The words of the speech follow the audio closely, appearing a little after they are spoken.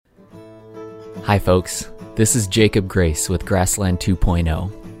Hi folks, this is Jacob Grace with Grassland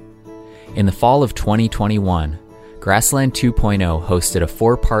 2.0. In the fall of 2021, Grassland 2.0 hosted a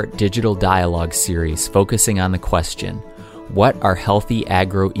 4-part digital dialogue series focusing on the question, what are healthy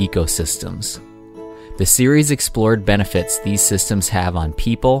agroecosystems? The series explored benefits these systems have on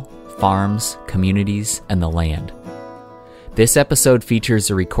people, farms, communities, and the land. This episode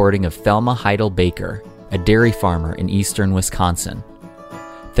features a recording of Thelma Heidel Baker, a dairy farmer in eastern Wisconsin.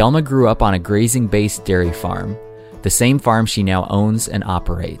 Thelma grew up on a grazing-based dairy farm, the same farm she now owns and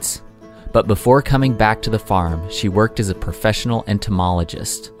operates. But before coming back to the farm, she worked as a professional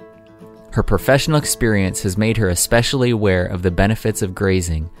entomologist. Her professional experience has made her especially aware of the benefits of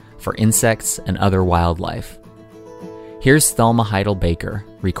grazing for insects and other wildlife. Here's Thelma Heidel Baker,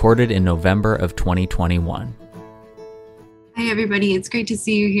 recorded in November of 2021. Hi everybody, it's great to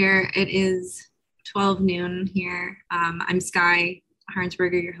see you here. It is 12 noon here. I'm Sky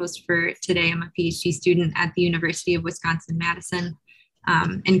Harnsberger, your host for today. I'm a PhD student at the University of Wisconsin-Madison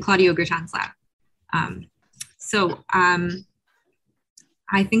in Claudio Gerton's lab.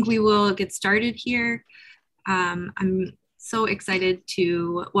 I think we will get started here. I'm so excited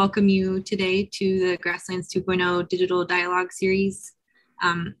to welcome you today to the Grasslands 2.0 digital dialogue series.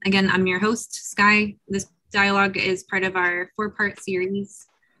 Again, I'm your host, Sky. This dialogue is part of our 4-part series,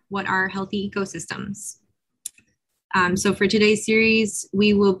 What Are Healthy Ecosystems? So for today's series,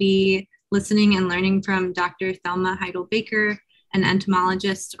 we will be listening and learning from Dr. Thelma Heidel Baker, an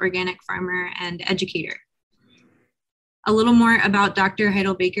entomologist, organic farmer, and educator. A little more about Dr.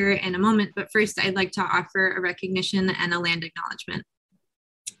 Heidel Baker in a moment, but first I'd like to offer a recognition and a land acknowledgement.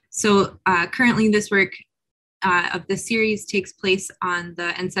 So currently this work of the series takes place on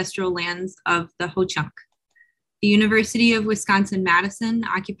the ancestral lands of the Ho-Chunk. The University of Wisconsin-Madison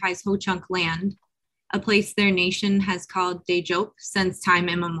occupies Ho-Chunk land, a place their nation has called Dejop since time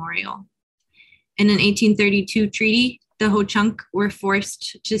immemorial. In an 1832 treaty, the Ho-Chunk were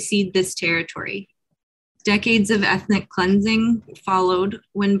forced to cede this territory. Decades of ethnic cleansing followed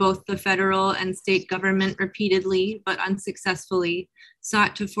when both the federal and state government repeatedly, but unsuccessfully,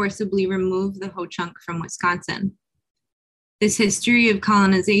 sought to forcibly remove the Ho-Chunk from Wisconsin. This history of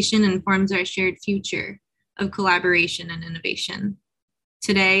colonization informs our shared future of collaboration and innovation.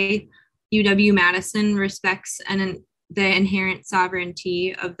 Today, UW-Madison respects the inherent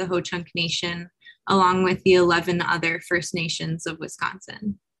sovereignty of the Ho-Chunk Nation, along with the 11 other First Nations of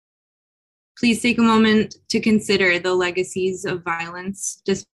Wisconsin. Please take a moment to consider the legacies of violence,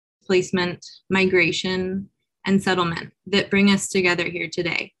 displacement, migration, and settlement that bring us together here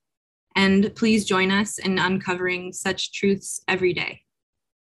today. And please join us in uncovering such truths every day.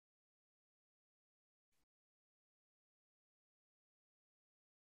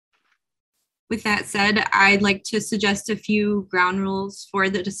 With that said, I'd like to suggest a few ground rules for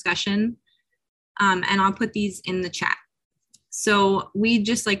the discussion, and I'll put these in the chat. So we'd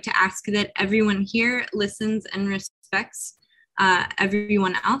just like to ask that everyone here listens and respects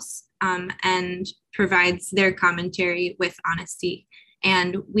everyone else and provides their commentary with honesty.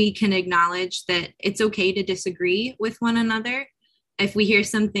 And we can acknowledge that it's okay to disagree with one another if we hear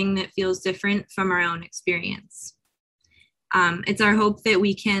something that feels different from our own experience. It's our hope that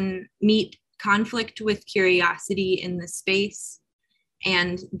we can meet conflict with curiosity in this space,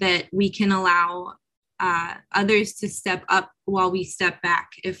 and that we can allow others to step up while we step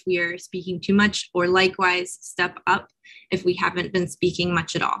back if we are speaking too much, or likewise step up if we haven't been speaking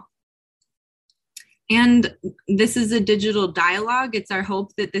much at all. And this is a digital dialogue. It's our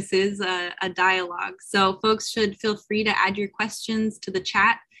hope that this is a dialogue. So folks should feel free to add your questions to the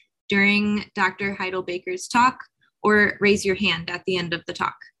chat during Dr. Heidel Baker's talk, or raise your hand at the end of the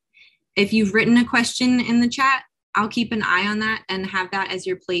talk. If you've written a question in the chat, I'll keep an eye on that and have that as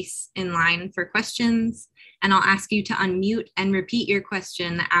your place in line for questions. And I'll ask you to unmute and repeat your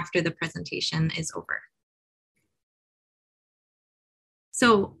question after the presentation is over.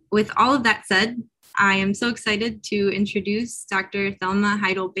 So with all of that said, I am so excited to introduce Dr. Thelma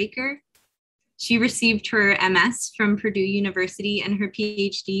Heidel Baker. She received her MS from Purdue University and her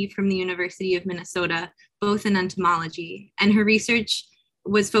PhD from the University of Minnesota, both in entomology. And her research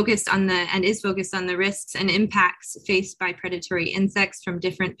is focused on the risks and impacts faced by predatory insects from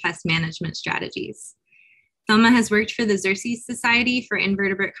different pest management strategies. Thelma has worked for the Xerces Society for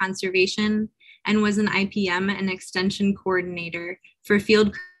Invertebrate Conservation and was an IPM and extension coordinator for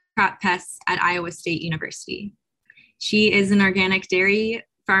field crop pests at Iowa State University. She is an organic dairy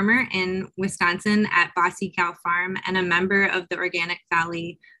farmer in Wisconsin at Bossy Cow Farm and a member of the Organic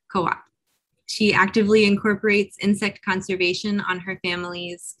Valley Co-op. She actively incorporates insect conservation on her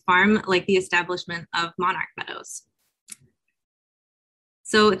family's farm, like the establishment of monarch meadows.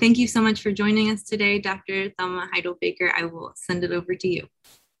 So thank you so much for joining us today, Dr. Thelma Heidelbaker. I will send it over to you.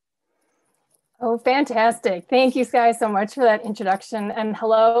 Oh, fantastic. Thank you guys so much for that introduction. And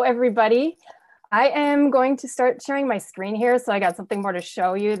hello, everybody. I am going to start sharing my screen here. So I got something more to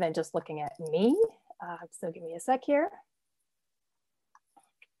show you than just looking at me. So give me a sec here.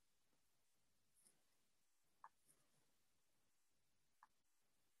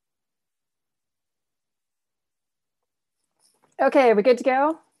 Okay, are we good to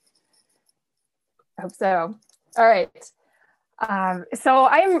go? I hope so. All right. So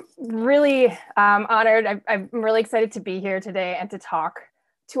I'm really honored. I'm really excited to be here today and to talk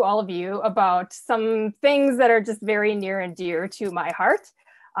to all of you about some things that are just very near and dear to my heart,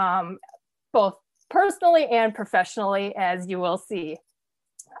 both personally and professionally, as you will see.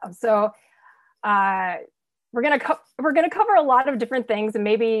 We're gonna cover a lot of different things, and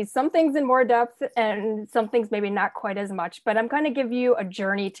maybe some things in more depth and some things maybe not quite as much, but I'm going to give you a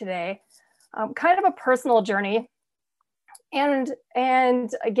journey today, kind of a personal journey, and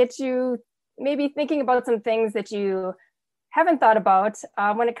get you maybe thinking about some things that you haven't thought about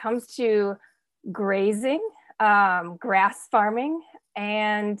when it comes to grazing, grass farming,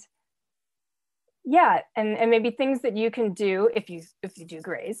 and maybe things that you can do if you do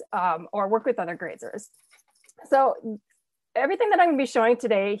graze or work with other grazers. So everything that I'm going to be showing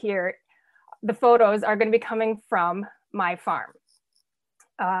today here, the photos are going to be coming from my farm.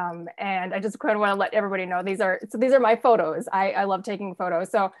 And I just kind of want to let everybody know these are my photos. I love taking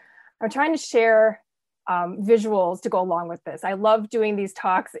photos. So I'm trying to share visuals to go along with this. I love doing these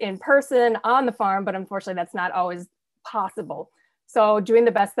talks in person on the farm, but unfortunately that's not always possible. So doing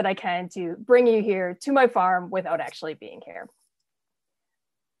the best that I can to bring you here to my farm without actually being here.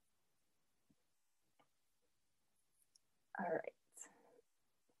 All right.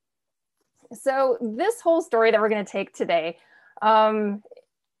 So this whole story that we're going to take today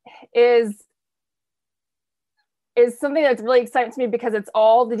is something that's really exciting to me because it's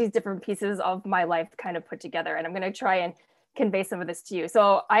all these different pieces of my life kind of put together, and I'm going to try and convey some of this to you.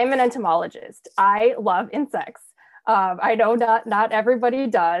 So I'm an entomologist. I love insects. I know not everybody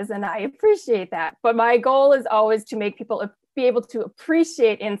does, and I appreciate that. But my goal is always to make people be able to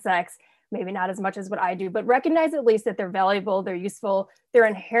appreciate insects, maybe not as much as what I do, but recognize at least that they're valuable, they're useful, they're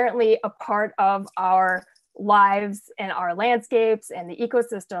inherently a part of our lives and our landscapes and the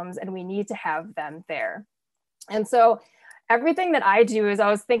ecosystems, and we need to have them there. And so everything that I do is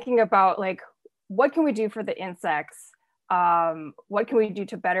I was thinking about, like, what can we do for the insects? What can we do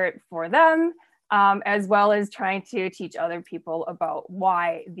to better it for them? As well as trying to teach other people about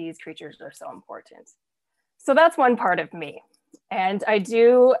why these creatures are so important. So that's one part of me. And I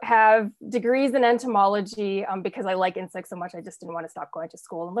do have degrees in entomology because I like insects so much. I just didn't want to stop going to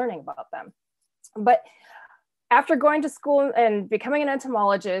school and learning about them. But after going to school and becoming an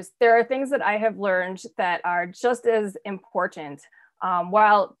entomologist, there are things that I have learned that are just as important.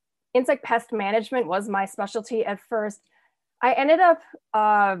 While insect pest management was my specialty at first, I ended up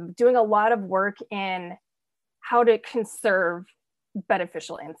doing a lot of work in how to conserve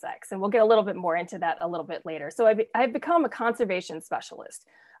beneficial insects. And we'll get a little bit more into that a little bit later. So I've become a conservation specialist.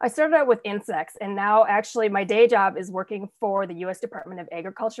 I started out with insects, and now actually my day job is working for the US Department of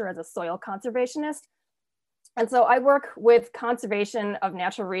Agriculture as a soil conservationist. And so I work with conservation of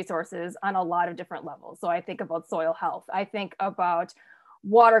natural resources on a lot of different levels. So I think about soil health, I think about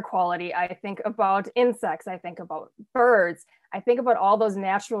water quality, I think about insects, I think about birds, I think about all those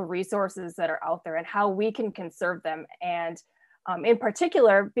natural resources that are out there and how we can conserve them. And in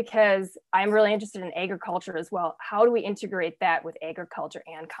particular, because I'm really interested in agriculture as well, how do we integrate that with agriculture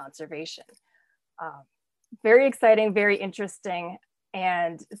and conservation? Very exciting, very interesting,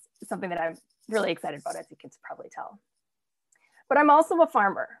 and something that I'm really excited about, as you can probably tell. But I'm also a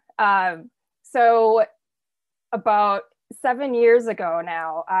farmer. So about 7 years ago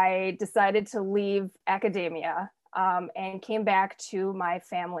now, I decided to leave academia and came back to my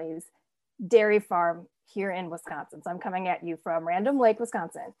family's dairy farm here in Wisconsin. So I'm coming at you from Random Lake,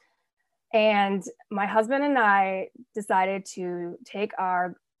 Wisconsin. And my husband and I decided to take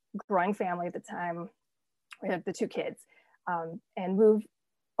our growing family at the time, we had the 2 kids, and move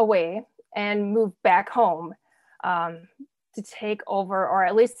away and move back home to take over, or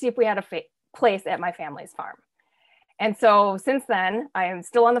at least see if we had a place at my family's farm. And so since then, I am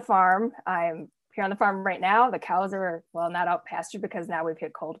still on the farm. I'm here on the farm right now. The cows are, well, not out pasture because now we've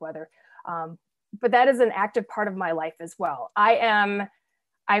hit cold weather. But that is an active part of my life as well. I'm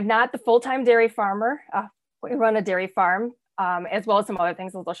not the full-time dairy farmer. We run a dairy farm, as well as some other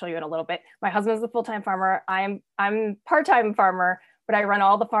things I'll show you in a little bit. My husband's a full-time farmer. I'm part-time farmer, but I run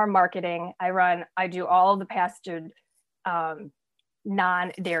all the farm marketing. I do all of the pastured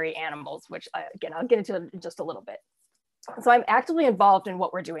non-dairy animals, which again, I'll get into in just a little bit. So I'm actively involved in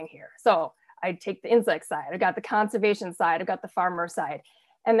what we're doing here. So I take the insect side, I've got the conservation side, I've got the farmer side.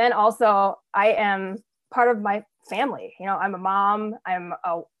 And then also I am part of my family. You know, I'm a mom, I'm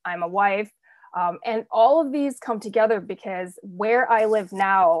a wife, and all of these come together because where I live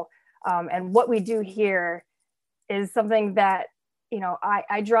now and what we do here is something that, you know,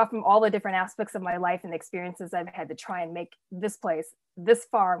 I draw from all the different aspects of my life and the experiences I've had to try and make this place, this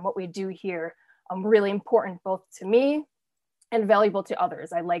farm, what we do here, really important both to me and valuable to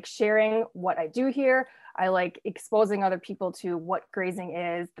others. I like sharing what I do here. I like exposing other people to what grazing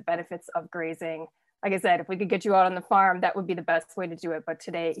is, the benefits of grazing. Like I said, if we could get you out on the farm, that would be the best way to do it. But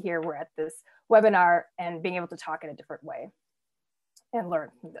today here we're at this webinar and being able to talk in a different way and learn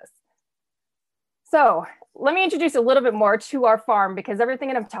from this. So let me introduce a little bit more to our farm, because everything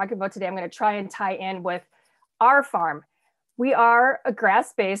that I'm talking about today, I'm going to try and tie in with our farm. We are a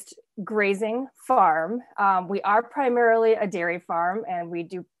grass-based grazing farm. We are primarily a dairy farm, and we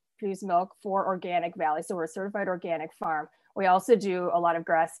do produce milk for Organic Valley. So we're a certified organic farm. We also do a lot of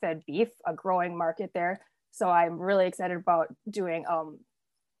grass-fed beef, a growing market there. So I'm really excited about doing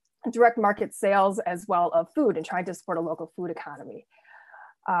direct market sales as well of food and trying to support a local food economy.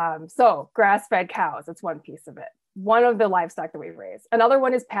 So grass-fed cows, that's one piece of it. One of the livestock that we raise. Another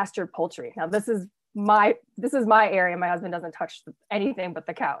one is pastured poultry. Now this is my area. My husband doesn't touch anything but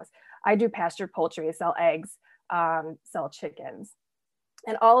the cows. I do pastured poultry, sell eggs, sell chickens.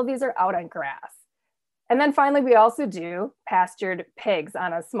 And all of these are out on grass. And then finally, we also do pastured pigs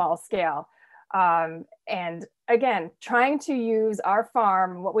on a small scale. And again, trying to use our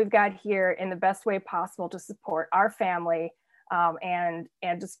farm, what we've got here, in the best way possible to support our family and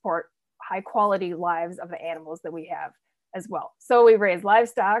to support high quality lives of the animals that we have as well. So we raise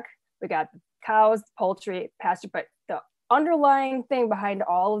livestock, we got cows, poultry, pasture, but the underlying thing behind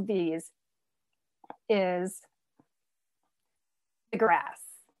all of these is the grass.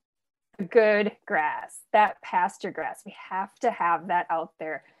 Good grass, that pasture grass. We have to have that out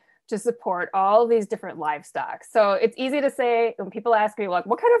there to support all these different livestock. So it's easy to say when people ask me, like,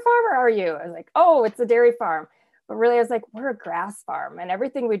 what kind of farmer are you? I was like, oh, it's a dairy farm. But really, I was like, we're a grass farm, and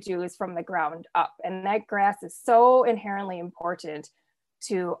everything we do is from the ground up. And that grass is so inherently important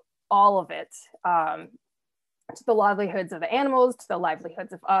to all of it, to the livelihoods of the animals, to the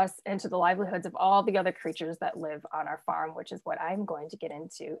livelihoods of us, and to the livelihoods of all the other creatures that live on our farm, which is what I'm going to get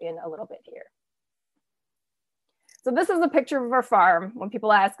into in a little bit here. So this is a picture of our farm. When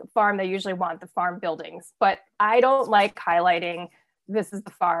people ask farm, they usually want the farm buildings, but I don't like highlighting this is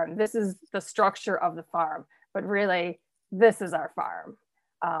the farm, this is the structure of the farm, but really this is our farm.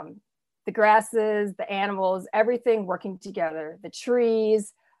 The grasses, the animals, everything working together, the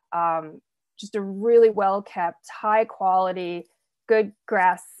trees, just a really well-kept, high quality, good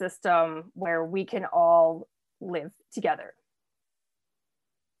grass system where we can all live together.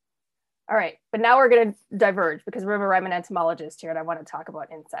 All right, but now we're gonna diverge, because remember, I'm an entomologist here and I wanna talk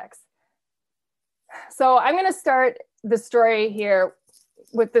about insects. So I'm gonna start the story here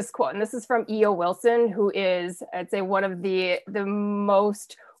with this quote, and this is from E.O. Wilson, who is, I'd say, one of the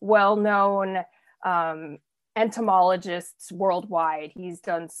most well-known entomologists worldwide. He's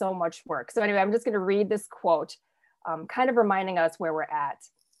done so much work. So anyway, I'm just going to read this quote, kind of reminding us where we're at.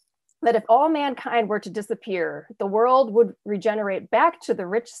 That if all mankind were to disappear, the world would regenerate back to the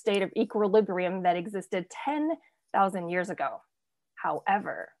rich state of equilibrium that existed 10,000 years ago.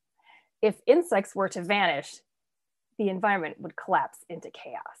 However, if insects were to vanish, the environment would collapse into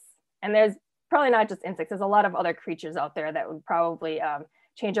chaos. And there's probably not just insects, there's a lot of other creatures out there that would probably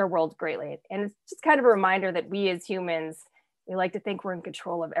change our world greatly. And it's just kind of a reminder that we as humans, we like to think we're in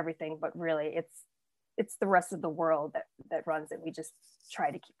control of everything, but really it's the rest of the world that runs it. We just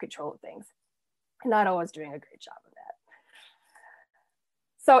try to keep control of things. Not always doing a great job of that.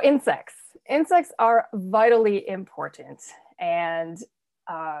 So insects are vitally important. And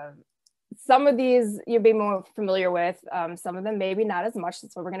some of these you'll be more familiar with, some of them maybe not as much.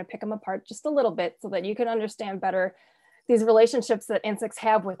 So we're gonna pick them apart just a little bit so that you can understand better these relationships that insects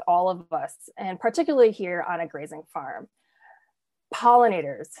have with all of us, and particularly here on a grazing farm.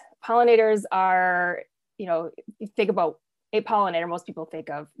 Pollinators. Pollinators are, you know, you think about a pollinator, most people think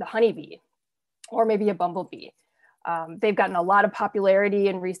of the honeybee or maybe a bumblebee. They've gotten a lot of popularity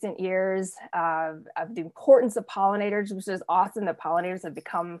in recent years of the importance of pollinators, which is awesome that pollinators have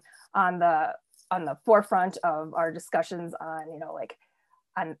become on the forefront of our discussions on, you know, like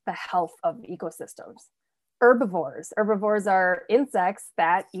on the health of ecosystems. Herbivores. Herbivores are insects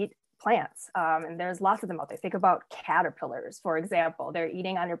that eat plants, and there's lots of them out there. Think about caterpillars, for example. They're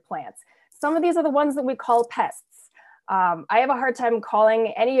eating on your plants. Some of these are the ones that we call pests. I have a hard time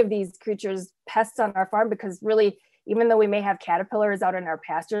calling any of these creatures pests on our farm because really, even though we may have caterpillars out in our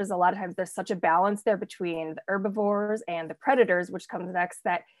pastures, a lot of times there's such a balance there between the herbivores and the predators, which comes next,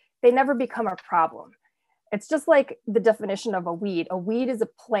 that they never become a problem. It's just like the definition of a weed. A weed is a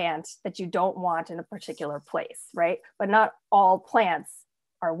plant that you don't want in a particular place, right? But not all plants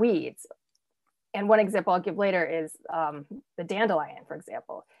are weeds. And one example I'll give later is the dandelion, for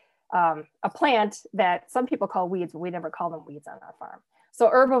example. A plant that some people call weeds, but we never call them weeds on our farm. So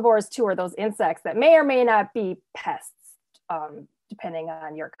herbivores too are those insects that may or may not be pests, depending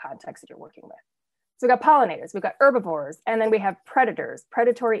on your context that you're working with. So we've got pollinators, we've got herbivores, and then we have predators,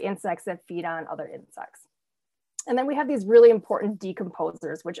 predatory insects that feed on other insects. And then we have these really important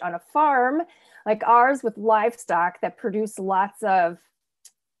decomposers, which on a farm like ours with livestock that produce lots of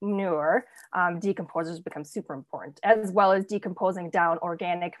manure, decomposers become super important, as well as decomposing down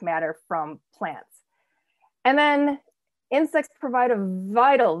organic matter from plants. And then insects provide a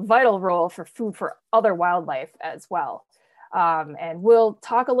vital role for food for other wildlife as well. And we'll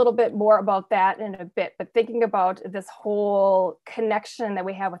talk a little bit more about that in a bit, but thinking about this whole connection that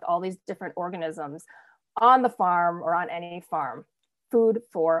we have with all these different organisms on the farm or on any farm, food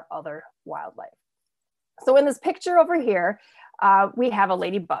for other wildlife. So in this picture over here, we have a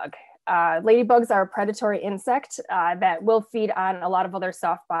ladybug. Ladybugs are a predatory insect that will feed on a lot of other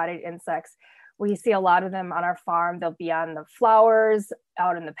soft-bodied insects. We see a lot of them on our farm. They'll be on the flowers,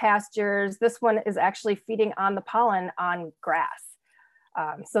 out in the pastures. This one is actually feeding on the pollen on grass.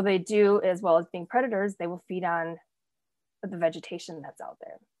 So they do, as well as being predators, they will feed on the vegetation that's out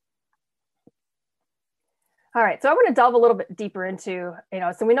there. All right, so I want to delve a little bit deeper into,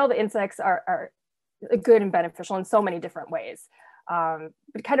 so we know the insects are good and beneficial in so many different ways,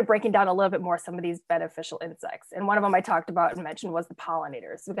 but kind of breaking down a little bit more some of these beneficial insects. And one of them I talked about and mentioned was the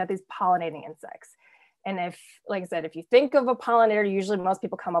pollinators. So we've got these pollinating insects. And like I said, if you think of a pollinator, usually most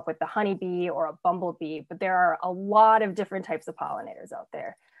people come up with the honeybee or a bumblebee, but there are a lot of different types of pollinators out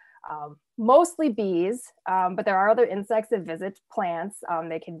there. Mostly bees, but there are other insects that visit plants.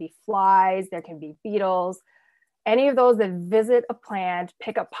 They can be flies, there can be beetles, any of those that visit a plant,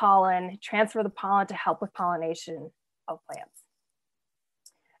 pick up pollen, transfer the pollen to help with pollination of plants.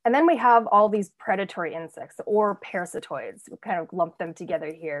 And then we have all these predatory insects or parasitoids. We kind of lump them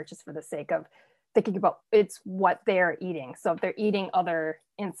together here just for the sake of thinking about it's what they're eating. So if they're eating other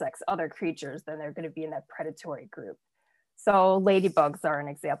insects, other creatures, then they're going to be in that predatory group. So ladybugs are an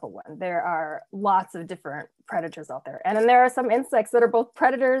example one. There are lots of different predators out there. And then there are some insects that are both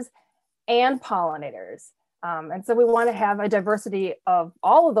predators and pollinators. And so we want to have a diversity of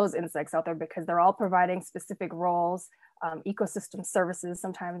all of those insects out there because they're all providing specific roles, ecosystem services,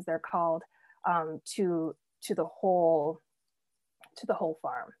 sometimes they're called, to the whole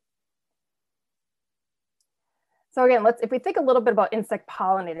farm. So again, if we think a little bit about insect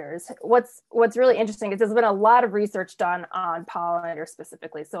pollinators, what's really interesting is there's been a lot of research done on pollinators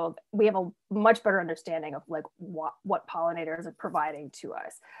specifically. So we have a much better understanding of like what pollinators are providing to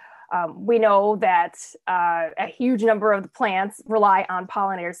us. We know that a huge number of the plants rely on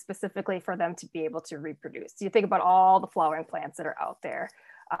pollinators specifically for them to be able to reproduce. So you think about all the flowering plants that are out there.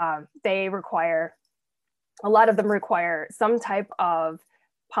 A lot of them require some type of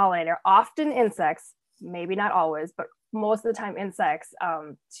pollinator, often insects, maybe not always, but most of the time insects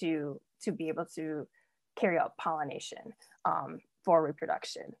to be able to carry out pollination for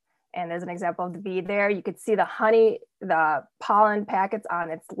reproduction. And there's an example of the bee there. You could see the pollen packets on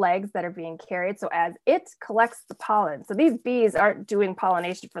its legs that are being carried. So as it collects the pollen, so these bees aren't doing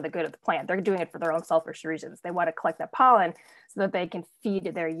pollination for the good of the plant. They're doing it for their own selfish reasons. They want to collect that pollen so that they can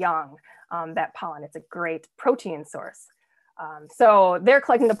feed their young that pollen. It's a great protein source. So they're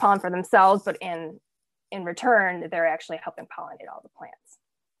collecting the pollen for themselves, but in return, they're actually helping pollinate all the plants.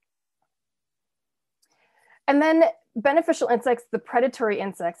 And then beneficial insects, the predatory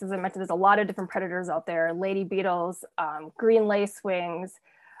insects, as I mentioned, there's a lot of different predators out there, lady beetles, green lacewings,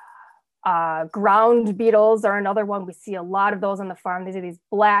 ground beetles are another one. We see a lot of those on the farm. These are these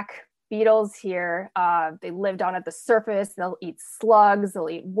black beetles here. They live down at the surface. They'll eat slugs, they'll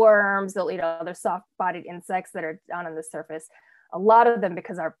eat worms, they'll eat other soft-bodied insects that are down on the surface. A lot of them,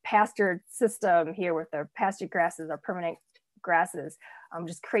 because our pastured system here with our pastured grasses, our permanent grasses,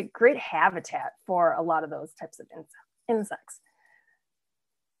 just create great habitat for a lot of those types of insects.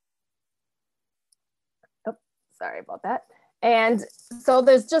 Oh, sorry about that. And so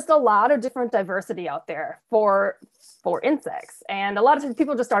there's just a lot of different diversity out there for insects. And a lot of times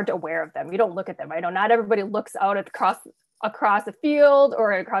people just aren't aware of them. You don't look at them. I know not everybody looks out across a field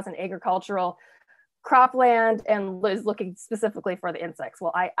or across an agricultural cropland and is looking specifically for the insects.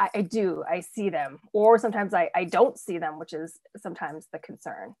 Well, I do, I see them, or sometimes I don't see them, which is sometimes the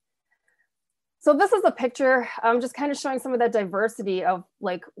concern. So this is a picture, just kind of showing some of that diversity of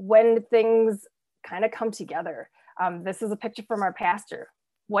like when things kind of come together. This is a picture from our pasture.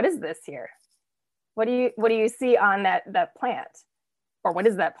 What is this here? What do you see on that plant? Or what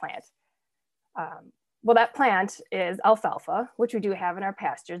is that plant? Well, that plant is alfalfa, which we do have in our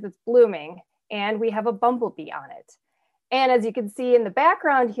pastures. It's blooming, and we have a bumblebee on it. And as you can see in the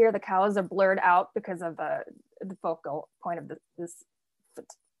background here, the cows are blurred out because of the focal point of this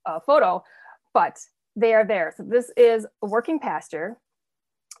photo, but they are there. So this is a working pasture,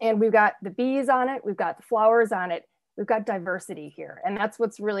 and we've got the bees on it, we've got the flowers on it, we've got diversity here. And that's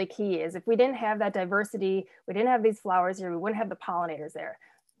what's really key, is if we didn't have that diversity, we didn't have these flowers here, we wouldn't have the pollinators there.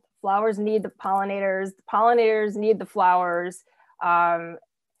 Flowers need the pollinators need the flowers,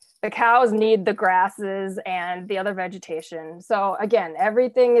 the cows need the grasses and the other vegetation. So again,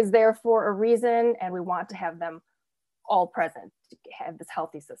 everything is there for a reason, and we want to have them all present to have this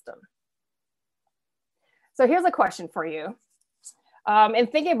healthy system. So here's a question for you.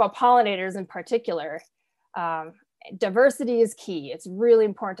 And thinking about pollinators in particular, diversity is key. It's really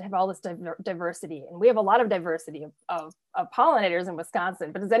important to have all this diversity. And we have a lot of diversity of pollinators in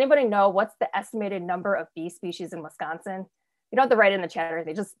Wisconsin, but does anybody know what's the estimated number of bee species in Wisconsin? You don't have to write in the chat or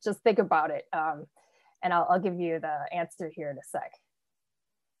anything, just think about it. And I'll give you the answer here in a sec.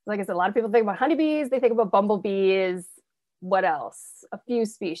 Like I said, a lot of people think about honeybees, they think about bumblebees. What else? A few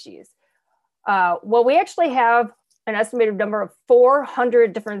species. Well, we actually have an estimated number of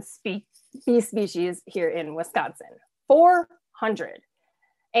 400 different bee species here in Wisconsin. 400.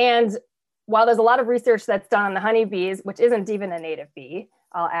 And while there's a lot of research that's done on the honeybees, which isn't even a native bee,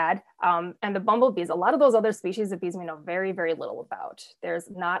 I'll add, and the bumblebees, a lot of those other species of bees we know very, very little about. There's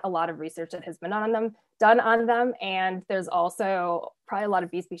not a lot of research that has been done on them, and there's also probably a lot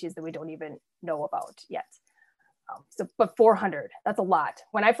of bee species that we don't even know about yet. But 400, that's a lot.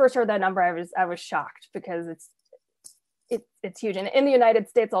 When I first heard that number, I was shocked, because it's huge. And in the United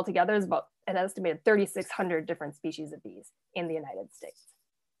States altogether, there's about an estimated 3,600 different species of bees in the United States.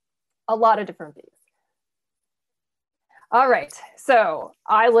 A lot of different bees. All right, so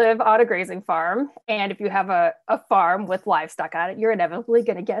I live on a grazing farm, and if you have a farm with livestock on it, you're inevitably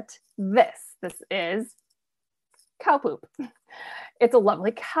gonna get this. This is cow poop. It's a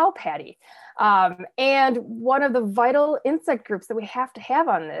lovely cow patty. And one of the vital insect groups that we have to have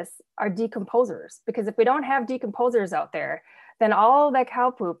on this are decomposers, because if we don't have decomposers out there, then all that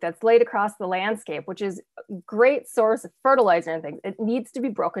cow poop that's laid across the landscape, which is a great source of fertilizer and things, it needs to be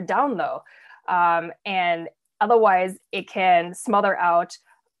broken down though. And otherwise it can smother out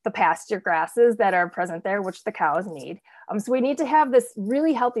the pasture grasses that are present there, which the cows need. So we need to have this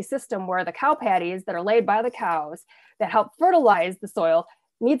really healthy system where the cow patties that are laid by the cows that help fertilize the soil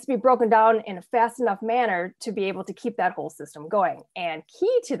needs to be broken down in a fast enough manner to be able to keep that whole system going. And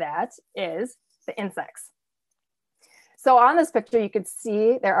key to that is the insects. So on this picture, you can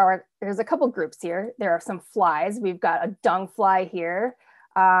see there's a couple groups here. There are some flies. We've got a dung fly here.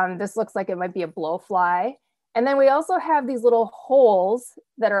 This looks like it might be a blowfly. And then we also have these little holes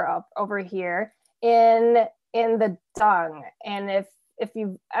that are up over here in the dung. And if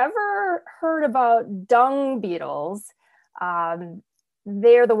you've ever heard about dung beetles,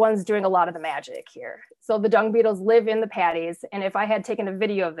 they're the ones doing a lot of the magic here. So the dung beetles live in the patties. And if I had taken a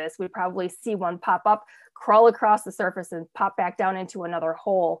video of this, we'd probably see one pop up, crawl across the surface and pop back down into another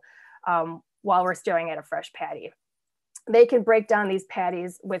hole while we're staring at a fresh patty. They can break down these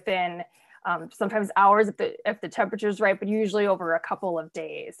patties within sometimes hours if the temperature's right, but usually over a couple of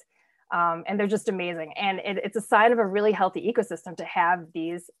days. And they're just amazing. And it's a sign of a really healthy ecosystem to have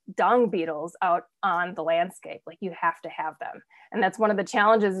these dung beetles out on the landscape. Like, you have to have them. And that's one of the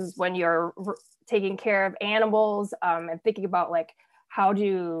challenges, is when you're taking care of animals and thinking about like,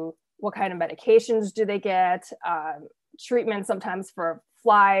 what kind of medications do they get, treatment sometimes for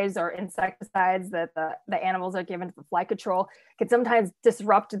flies or insecticides that the animals are given for fly control can sometimes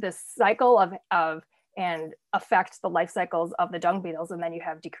disrupt this cycle of and affect the life cycles of the dung beetles, and then you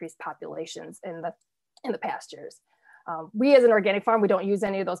have decreased populations in the pastures. We as an organic farm, we don't use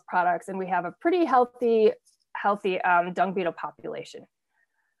any of those products, and we have a pretty healthy dung beetle population.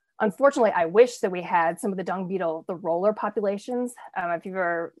 Unfortunately, I wish that we had some of the dung beetle, the roller populations. If you've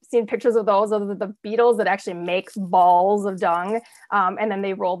ever seen pictures of those are the beetles that actually make balls of dung, and then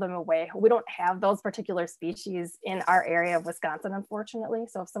they roll them away. We don't have those particular species in our area of Wisconsin, unfortunately.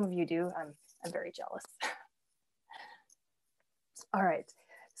 So if some of you do, I'm very jealous. All right,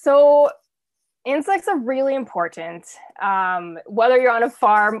 so Insects are really important, whether you're on a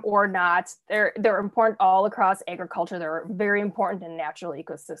farm or not. They're important all across agriculture. They're very important in natural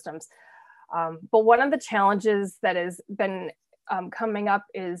ecosystems. But one of the challenges that has been coming up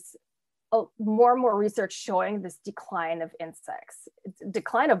is more and more research showing this decline of insects. It's a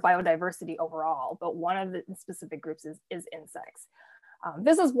decline of biodiversity overall, but one of the specific groups is insects.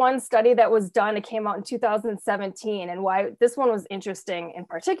 This is one study that was done. It came out in 2017. And why this one was interesting in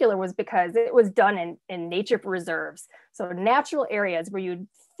particular was because it was done in nature reserves. So natural areas where you'd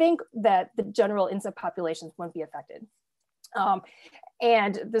think that the general insect populations wouldn't be affected.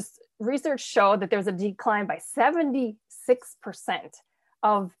 And this research showed that there's a decline by 76%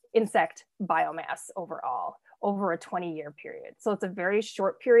 of insect biomass overall over a 20-year period. So it's a very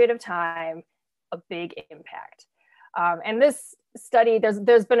short period of time, a big impact. And this study,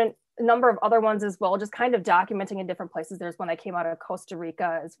 there's been a number of other ones as well, just kind of documenting in different places. There's one that came out of Costa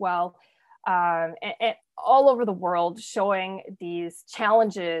Rica as well, and all over the world showing these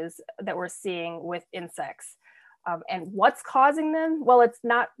challenges that we're seeing with insects. And what's causing them? Well, it's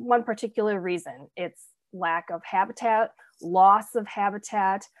not one particular reason. It's lack of habitat, loss of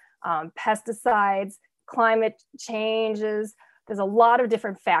habitat, pesticides, climate changes. There's a lot of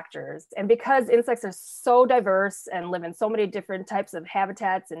different factors. And because insects are so diverse and live in so many different types of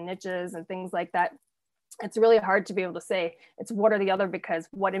habitats and niches and things like that, it's really hard to be able to say it's one or the other, because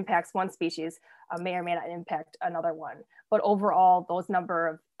what impacts one species may or may not impact another one. But overall, those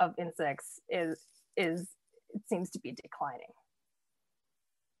number of insects it seems to be declining.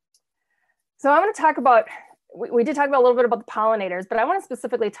 So I'm going to talk about, we did talk about a little bit about the pollinators, but I want to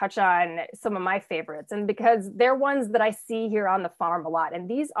specifically touch on some of my favorites, and because they're ones that I see here on the farm a lot, and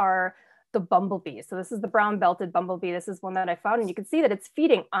these are the bumblebees. So this is the brown-belted bumblebee. This is one that I found, and you can see that it's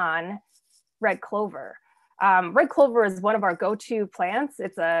feeding on red clover. Red clover is one of our go-to plants.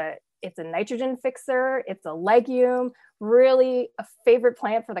 It's a nitrogen fixer. It's a legume, really a favorite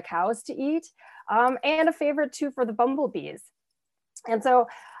plant for the cows to eat, and a favorite too for the bumblebees. And so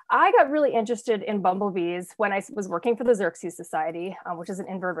I got really interested in bumblebees when I was working for the Xerces Society, which is an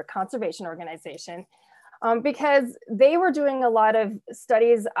invertebrate conservation organization, because they were doing a lot of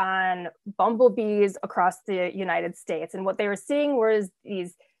studies on bumblebees across the United States. And what they were seeing was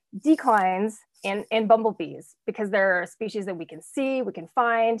these declines in bumblebees, because they're species that we can see, we can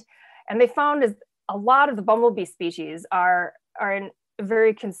find. And they found is a lot of the bumblebee species are in a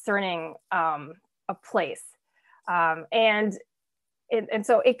very concerning a place. And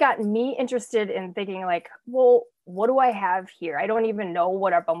so it got me interested in thinking like, well, what do I have here? I don't even know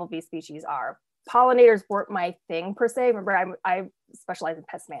what our bumblebee species are. Pollinators weren't my thing per se. Remember, I specialize in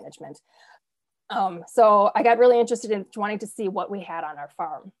pest management. So I got really interested in wanting to see what we had on our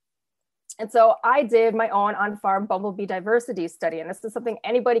farm. And so I did my own on-farm bumblebee diversity study. And this is something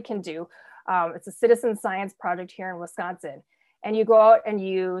anybody can do. It's a citizen science project here in Wisconsin. And you go out and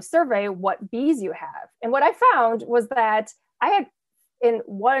you survey what bees you have. And what I found was that I had, in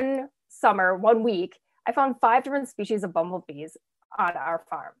one summer, 1 week, I found 5 different species of bumblebees on our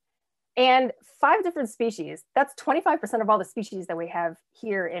farm. And 5 different species, that's 25% of all the species that we have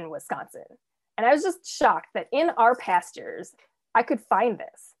here in Wisconsin. And I was just shocked that in our pastures, I could find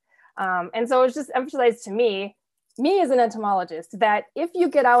this. And so it was just emphasized to me as an entomologist, that if you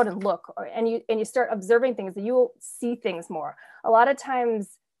get out and look and you start observing things, that you'll see things more. A lot of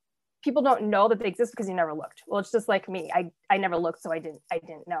times people don't know that they exist because you never looked. Well, it's just like me. I never looked, so I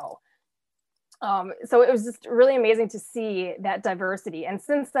didn't know. So it was just really amazing to see that diversity. And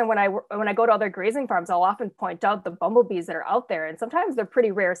since then, when I go to other grazing farms, I'll often point out the bumblebees that are out there, and sometimes they're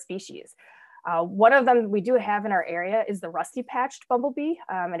pretty rare species. One of them we do have in our area is the rusty-patched bumblebee.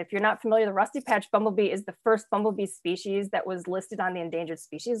 And if you're not familiar, the rusty-patched bumblebee is the first bumblebee species that was listed on the endangered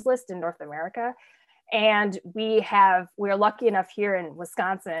species list in North America. And we're lucky enough here in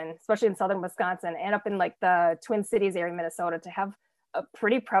Wisconsin, especially in southern Wisconsin and up in like the Twin Cities area, Minnesota, to have a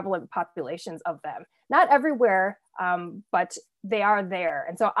pretty prevalent populations of them. Not everywhere, but they are there.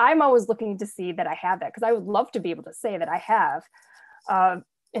 And so I'm always looking to see that I have that, because I would love to be able to say that I have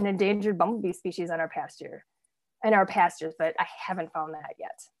an endangered bumblebee species on our pastures, but I haven't found that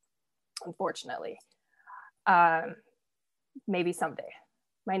yet, unfortunately. Maybe someday.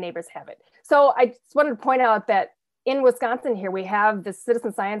 My neighbors have it. So I just wanted to point out that in Wisconsin here, we have this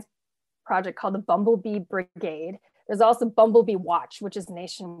citizen science project called the Bumblebee Brigade. There's also Bumblebee Watch, which is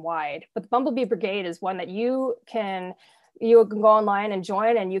nationwide. But the Bumblebee Brigade is one that you can go online and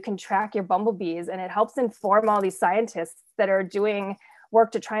join, and you can track your bumblebees, and it helps inform all these scientists that are doing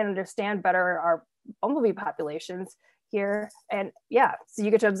work to try and understand better our bumblebee populations here. And yeah, so you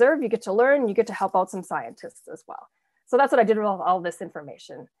get to observe, you get to learn, you get to help out some scientists as well. So that's what I did with all this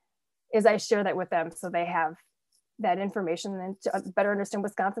information. is I share that with them so they have that information and to better understand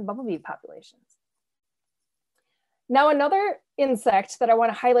Wisconsin bumblebee populations. Now, another insect that I want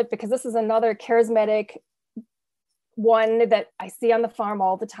to highlight, because this is another charismatic one that I see on the farm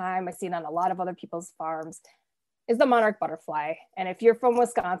all the time, I see it on a lot of other people's farms, is the monarch butterfly. And if you're from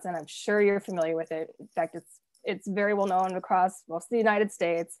Wisconsin, I'm sure you're familiar with it. In fact, it's very well known across most of the United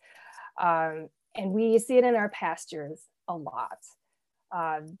States. And we see it in our pastures a lot.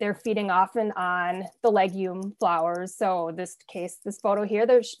 They're feeding often on the legume flowers. So this photo here,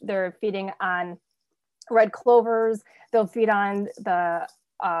 they're feeding on red clovers. They'll feed on the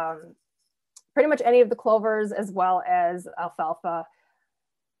pretty much any of the clovers as well as alfalfa.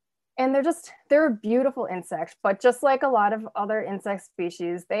 And they're a beautiful insect, but just like a lot of other insect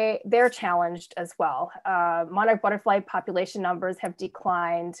species, they're challenged as well. Monarch butterfly population numbers have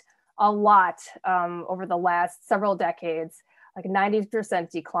declined a lot over the last several decades, like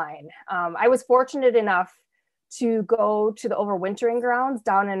 90% decline. I was fortunate enough to go to the overwintering grounds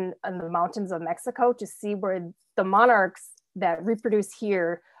down in the mountains of Mexico to see where the monarchs that reproduce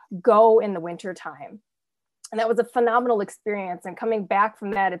here go in the winter time. And that was a phenomenal experience. And coming back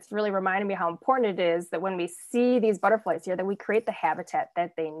from that, it's really reminded me how important it is that when we see these butterflies here, that we create the habitat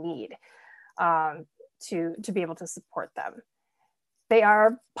that they need to be able to support them. They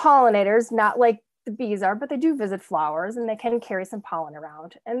are pollinators, not like the bees are, but they do visit flowers and they can carry some pollen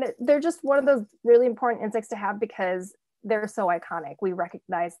around. And they're just one of those really important insects to have because they're so iconic. We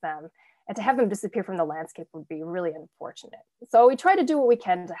recognize them, and to have them disappear from the landscape would be really unfortunate. So we try to do what we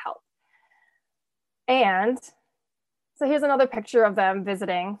can to help. And so here's another picture of them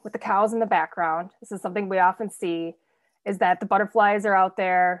visiting with the cows in the background. This is something we often see, is that the butterflies are out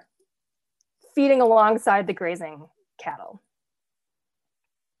there feeding alongside the grazing cattle.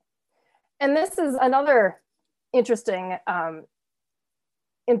 And this is another interesting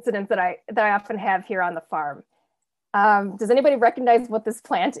incident that I often have here on the farm. Does anybody recognize what this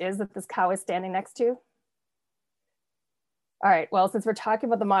plant is that this cow is standing next to? All right, well, since we're talking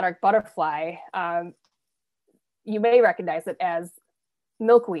about the monarch butterfly, you may recognize it as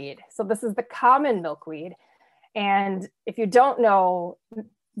milkweed. So this is the common milkweed. And if you don't know,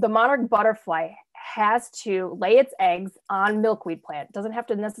 the monarch butterfly has to lay its eggs on milkweed plant. It doesn't have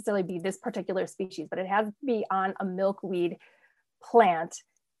to necessarily be this particular species, but it has to be on a milkweed plant.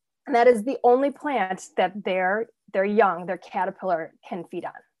 And that is the only plant that their young, their caterpillar, can feed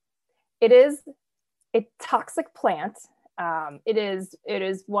on. It is a toxic plant. It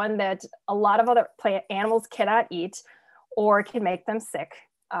is one that a lot of other plant animals cannot eat or can make them sick.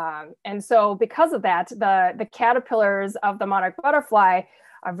 And so because of that, the caterpillars of the monarch butterfly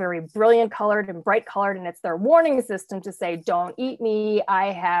are very brilliant colored and bright colored, and it's their warning system to say, don't eat me.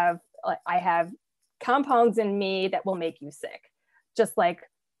 I have compounds in me that will make you sick, just like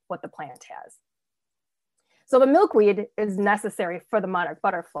what the plant has. So the milkweed is necessary for the monarch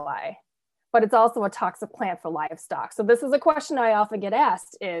butterfly, but it's also a toxic plant for livestock. So this is a question I often get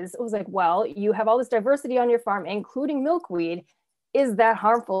asked it was like, well, you have all this diversity on your farm, including milkweed. Is that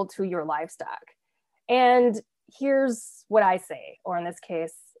harmful to your livestock? And here's what I say, or in this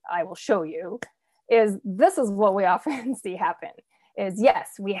case, I will show you, is this is what we often see happen, is yes,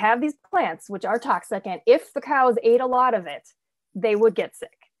 we have these plants which are toxic, and if the cows ate a lot of it, they would get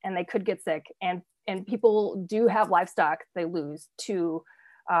sick, and they could get sick, and people do have livestock they lose to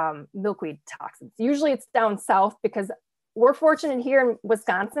milkweed toxins. Usually it's down south because we're fortunate here in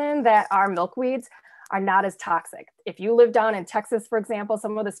Wisconsin that our milkweeds are not as toxic. If you live down in Texas, for example,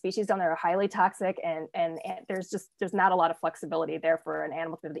 some of the species down there are highly toxic, and there's not a lot of flexibility there for an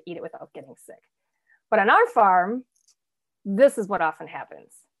animal to be able to eat it without getting sick. But on our farm, this is what often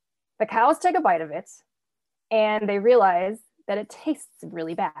happens. The cows take a bite of it and they realize that it tastes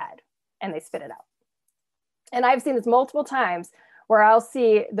really bad and they spit it out. And I've seen this multiple times where I'll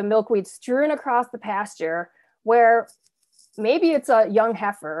see the milkweed strewn across the pasture where maybe it's a young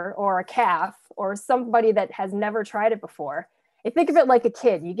heifer or a calf or somebody that has never tried it before. You think of it like a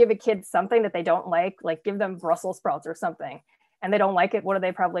kid. You give a kid something that they don't like give them Brussels sprouts or something, and they don't like it. What do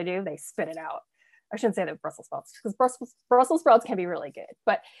they probably do? They spit it out. I shouldn't say that Brussels sprouts, because Brussels sprouts can be really good.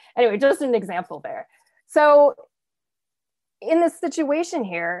 But anyway, just an example there. So in this situation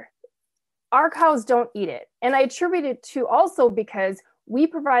here, our cows don't eat it. And I attribute it to also because we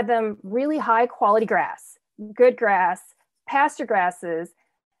provide them really high quality grass, good grass, pasture grasses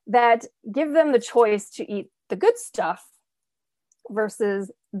that give them the choice to eat the good stuff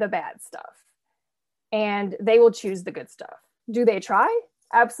versus the bad stuff. And they will choose the good stuff. Do they try?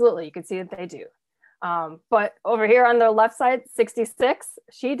 Absolutely. You can see that they do. But over here on the left side, 66,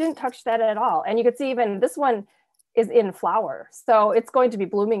 she didn't touch that at all. And you could see even this one, is in flower. So it's going to be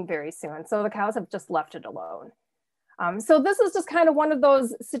blooming very soon. So the cows have just left it alone. So this is just kind of one of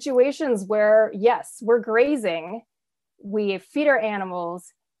those situations where, yes, we're grazing, we feed our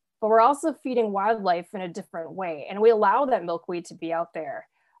animals, but we're also feeding wildlife in a different way. And we allow that milkweed to be out there.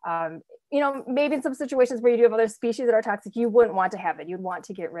 You know, maybe in some situations where you do have other species that are toxic, you wouldn't want to have it. You'd want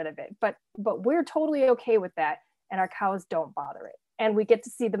to get rid of it. But we're totally okay with that. And our cows don't bother it. And we get to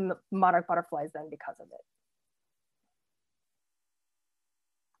see the monarch butterflies then because of it.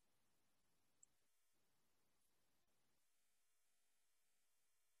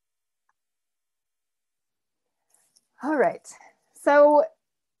 All right, so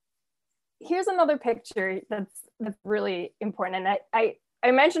here's another picture that's really important. And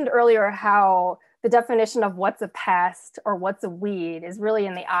I mentioned earlier how the definition of what's a pest or what's a weed is really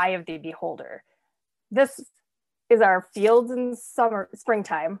in the eye of the beholder. This is our fields in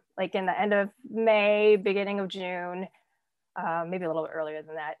springtime, like in the end of May, beginning of June, maybe a little bit earlier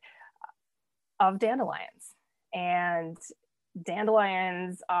than that, of dandelions. And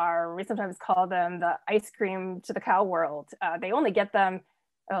dandelions are, we sometimes call them the ice cream to the cow world. They only get them,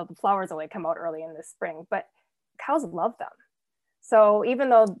 the flowers only come out early in the spring, but cows love them. So even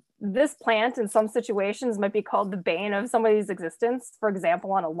though this plant in some situations might be called the bane of somebody's existence, for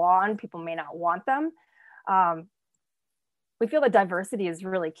example, on a lawn, people may not want them. We feel that diversity is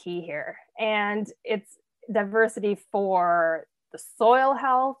really key here. And it's diversity for the soil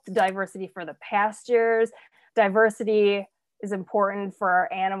health, diversity for the pastures, diversity is important for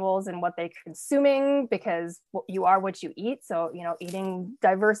our animals and what they're consuming, because you are what you eat. So, you know, eating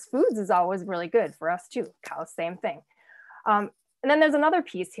diverse foods is always really good for us too. Cows, same thing. And then there's another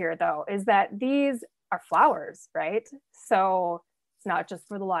piece here though, is that these are flowers, right? So it's not just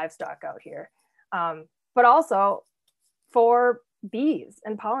for the livestock out here, but also for bees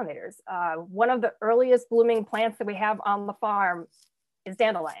and pollinators. One of the earliest blooming plants that we have on the farm is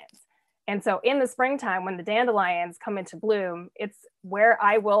dandelions. And so in the springtime, when the dandelions come into bloom, it's where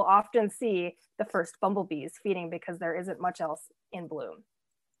I will often see the first bumblebees feeding, because there isn't much else in bloom.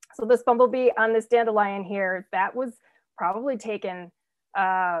 So this bumblebee on this dandelion here, that was probably taken,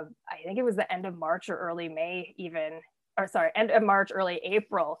 I think it was the end of March or early May even, or sorry, end of March, early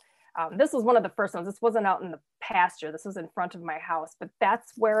April. This was one of the first ones. This wasn't out in the pasture. This was in front of my house, but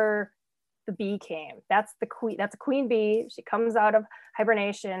that's where the bee came. That's the queen. That's a queen bee. She comes out of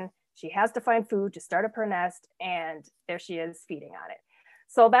hibernation. She has to find food to start up her nest, and there she is feeding on it.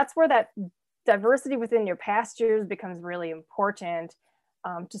 So that's where that diversity within your pastures becomes really important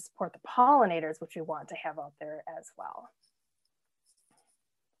to support the pollinators, which we want to have out there as well.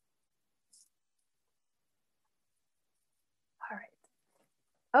 All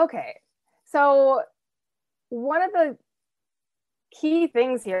right. Okay. So one of the key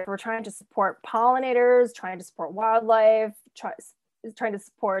things here, we're trying to support pollinators, trying to support wildlife, trying to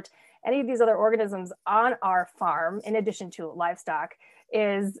support any of these other organisms on our farm, in addition to livestock,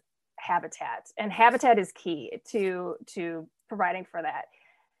 is habitat. And habitat is key to providing for that.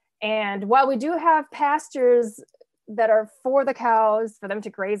 And while we do have pastures that are for the cows, for them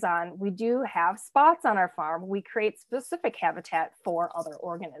to graze on, we do have spots on our farm. We create specific habitat for other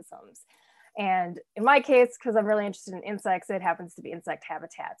organisms. And in my case, because I'm really interested in insects, it happens to be insect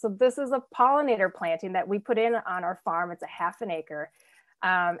habitat. So this is a pollinator planting that we put in on our farm. It's a ½ acre.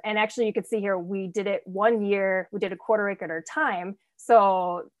 And actually you can see here, we did it 1 year, we did a ½ acre at a time.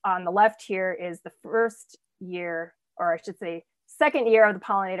 So on the left here is the first year, or I should say second year of the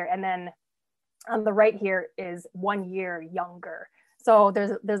pollinator. And then on the right here is 1 year younger. So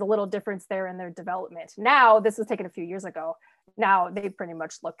there's a little difference there in their development. Now, this was taken a few years ago. Now they pretty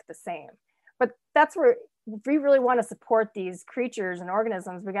much look the same. But that's where, if we really want to support these creatures and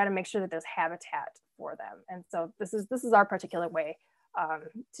organisms, we got to make sure that there's habitat for them. And so this is our particular way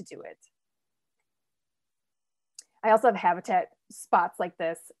to do it. I also have habitat spots like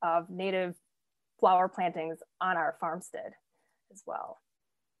this of native flower plantings on our farmstead as well.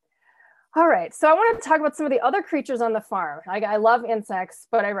 All right, so I want to talk about some of the other creatures on the farm. I love insects,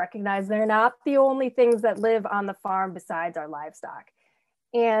 but I recognize they're not the only things that live on the farm besides our livestock.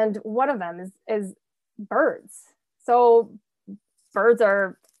 And one of them is birds. So birds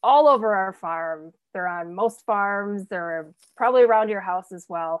are all over our farm. They're on most farms. They're probably around your house as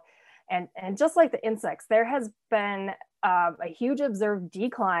well. And just like the insects, there has been a huge observed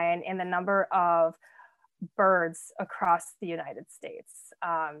decline in the number of birds across the United States.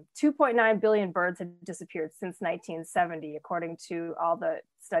 2.9 billion birds have disappeared since 1970, according to all the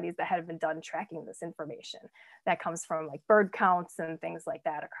studies that have been done tracking this information. That comes from like bird counts and things like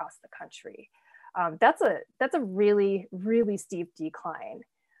that across the country. That's a really, really steep decline.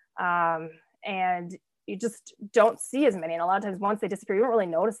 And you just don't see as many. And a lot of times once they disappear, you don't really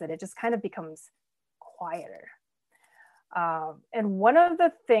notice it. It just kind of becomes quieter. And one of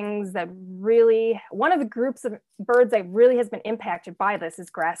the groups of birds that really has been impacted by this is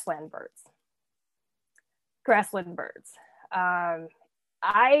grassland birds. Grassland birds.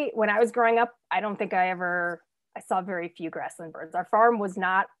 When I was growing up, I don't think I saw very few grassland birds. Our farm was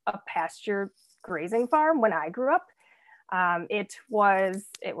not a pasture grazing farm when I grew up. It was,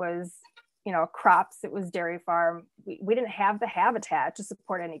 crops, it was dairy farm. We didn't have the habitat to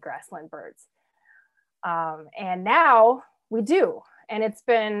support any grassland birds. And now we do. And it's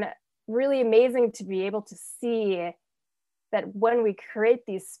been really amazing to be able to see that when we create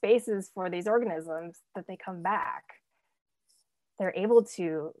these spaces for these organisms, that they come back, they're able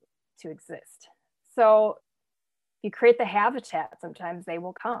to exist. So if you create the habitat, sometimes they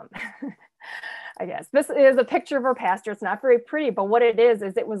will come. I guess this is a picture of our pasture. It's not very pretty, but what it is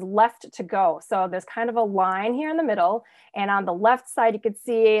it was left to go. So there's kind of a line here in the middle, and on the left side, you could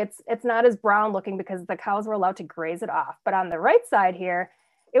see it's not as brown looking because the cows were allowed to graze it off. But on the right side here,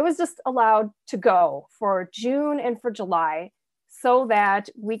 it was just allowed to go for June and for July so that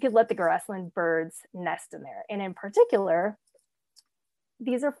we could let the grassland birds nest in there. And in particular,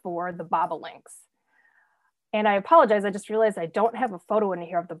 these are for the bobolinks. And I apologize, I just realized I don't have a photo in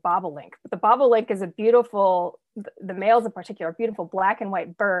here of the bobolink. But the bobolink is a beautiful, the males in particular, beautiful black and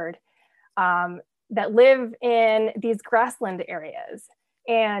white bird that live in these grassland areas.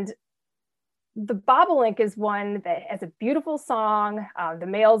 And the bobolink is one that has a beautiful song. The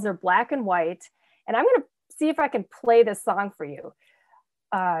males are black and white. And I'm gonna see if I can play this song for you.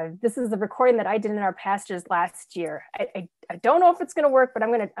 This is the recording that I did in our pastures last year. I don't know if it's gonna work, but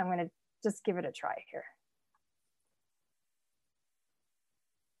I'm gonna just give it a try here.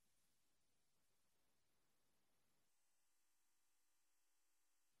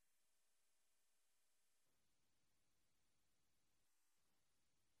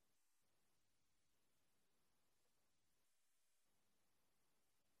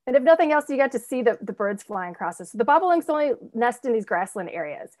 And if nothing else, you get to see the birds flying across this. So the bobolinks only nest in these grassland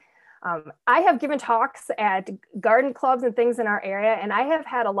areas. I have given talks at garden clubs and things in our area, and I have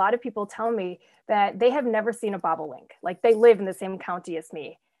had a lot of people tell me that they have never seen a bobolink. Like, they live in the same county as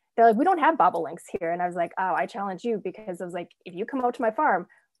me. They're like, we don't have bobolinks here. And I was like, oh, I challenge you, because I was like, if you come out to my farm,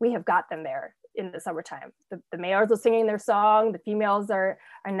 we have got them there in the summertime. The males are singing their song, the females are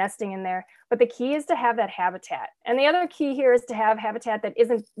nesting in there. But the key is to have that habitat. And the other key here is to have habitat that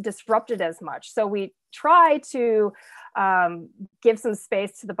isn't disrupted as much. So we try to give some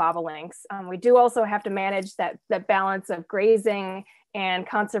space to the bobolinks. We do also have to manage that balance of grazing and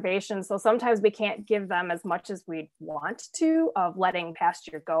conservation. So sometimes we can't give them as much as we want to of letting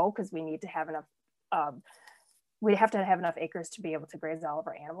pasture go, because we need to have enough, we have to have enough acres to be able to graze all of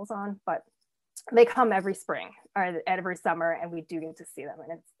our animals on. But they come every spring or every summer, and we do get to see them,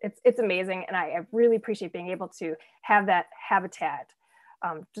 and it's amazing. And I really appreciate being able to have that habitat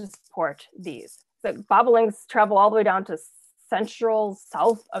to support these. The bobolinks travel all the way down to Central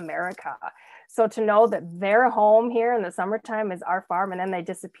South America. So to know that their home here in the summertime is our farm, and then they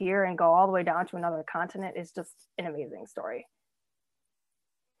disappear and go all the way down to another continent is just an amazing story.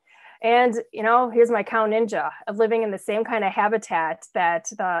 And, you know, here's my cow ninja of living in the same kind of habitat that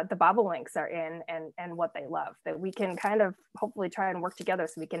the bobolinks are in, and what they love, that we can kind of hopefully try and work together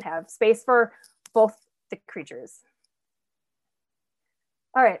so we can have space for both the creatures.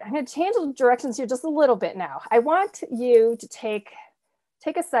 All right, I'm going to change the directions here just a little bit now. I want you to take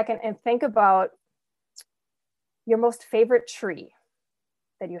a second and think about your most favorite tree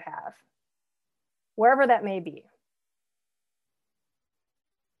that you have, wherever that may be.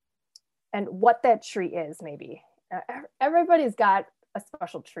 And what that tree is, maybe. Everybody's got a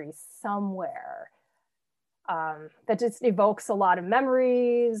special tree somewhere that just evokes a lot of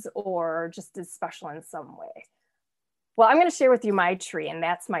memories or just is special in some way. Well, I'm going to share with you my tree, and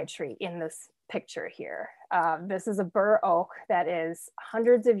that's my tree in this picture here. This is a bur oak that is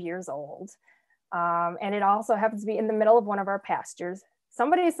hundreds of years old. And it also happens to be in the middle of one of our pastures.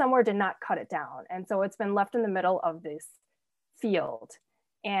 Somebody somewhere did not cut it down. And so it's been left in the middle of this field.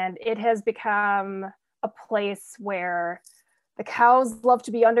 And it has become a place where the cows love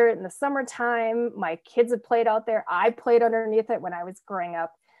to be under it in the summertime. My kids have played out there. I played underneath it when I was growing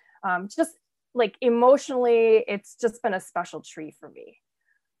up. Just like emotionally, it's just been a special tree for me.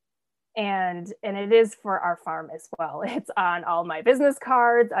 And it is for our farm as well. It's on all my business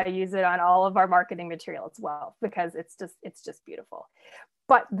cards. I use it on all of our marketing material as well, because it's just beautiful.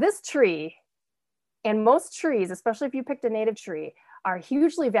 But this tree, and most trees, especially if you picked a native tree, are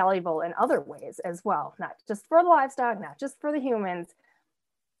hugely valuable in other ways as well, not just for the livestock, not just for the humans.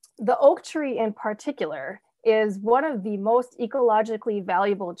 the oak tree in particular is one of the most ecologically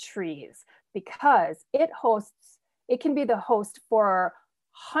valuable trees because it can be the host for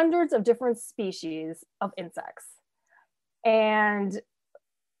hundreds of different species of insects. And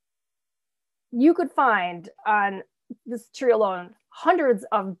you could find on this tree alone hundreds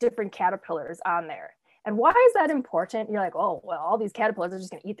of different caterpillars on there. And why is that important? You're like, oh, well, all these caterpillars are just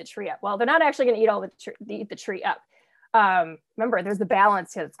going to eat the tree up. Well, they're not actually going to eat the tree up. Remember, there's the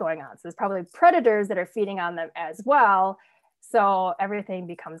balance that's going on. So there's probably predators that are feeding on them as well. So everything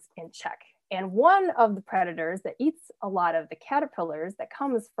becomes in check. And one of the predators that eats a lot of the caterpillars that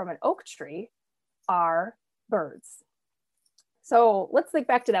comes from an oak tree are birds. So let's think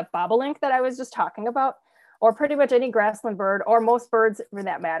back to that bobolink that I was just talking about, or pretty much any grassland bird, or most birds for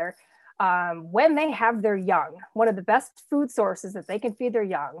that matter. When they have their young, one of the best food sources that they can feed their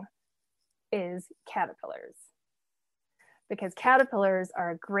young is caterpillars. Because caterpillars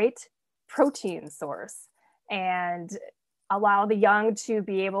are a great protein source and allow the young to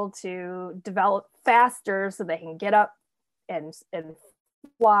be able to develop faster so they can get up and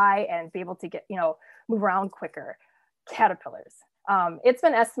fly and be able to get, move around quicker. Caterpillars. It's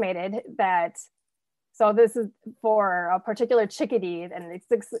been estimated that, so this is for a particular chickadee and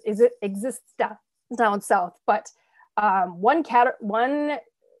it exists down south, but one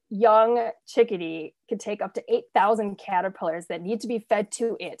young chickadee could take up to 8,000 caterpillars that need to be fed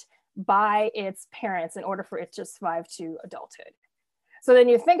to it by its parents in order for it to survive to adulthood. So then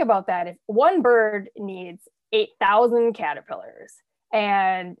you think about that, if one bird needs 8,000 caterpillars,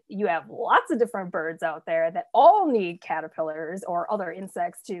 and you have lots of different birds out there that all need caterpillars or other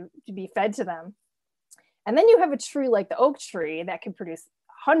insects to be fed to them. And then you have a tree like the oak tree that can produce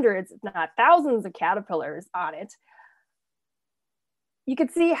hundreds, if not thousands of caterpillars on it. You can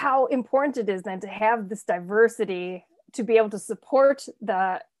see how important it is then to have this diversity to be able to support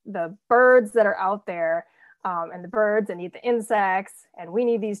the birds that are out there and the birds that need the insects, and we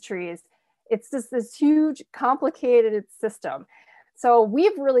need these trees. It's just this huge, complicated system. So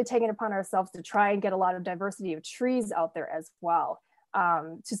we've really taken it upon ourselves to try and get a lot of diversity of trees out there as well,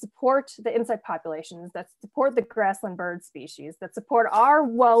 to support the insect populations, that support the grassland bird species, that support our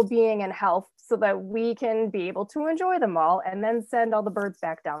well-being and health so that we can be able to enjoy them all and then send all the birds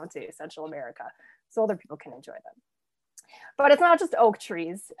back down to Central America so other people can enjoy them. But it's not just oak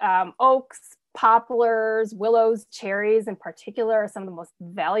trees. Oaks, poplars, willows, cherries in particular are some of the most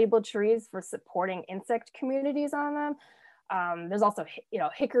valuable trees for supporting insect communities on them. There's also,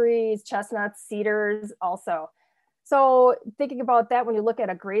 hickories, chestnuts, cedars also. So thinking about that, when you look at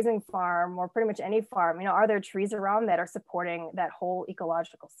a grazing farm or pretty much any farm, are there trees around that are supporting that whole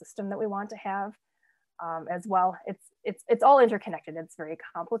ecological system that we want to have as well? It's all interconnected. It's very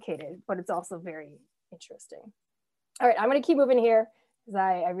complicated, but it's also very interesting. All right, I'm going to keep moving here because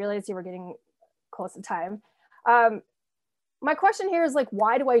I realize you were getting close to time. My question here is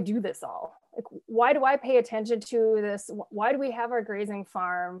why do I do this all? Why do I pay attention to this? Why do we have our grazing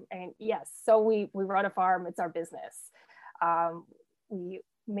farm? And yes, so we run a farm, it's our business. We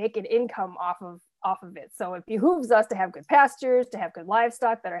make an income off of it. So it behooves us to have good pastures, to have good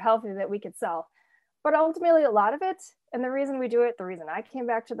livestock that are healthy that we could sell. But ultimately a lot of it, and the reason we do it, the reason I came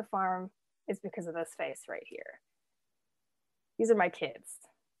back to the farm is because of this face right here. These are my kids.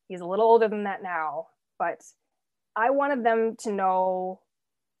 He's a little older than that now, but I wanted them to know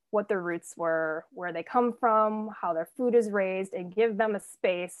what their roots were, where they come from, how their food is raised, and give them a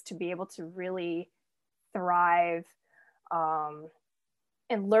space to be able to really thrive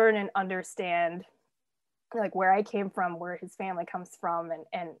and learn and understand where I came from, where his family comes from,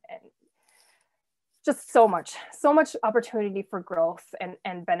 and just so much opportunity for growth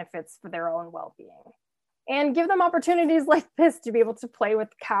and benefits for their own well-being. And give them opportunities like this to be able to play with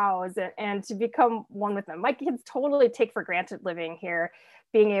cows and to become one with them. My kids totally take for granted living here,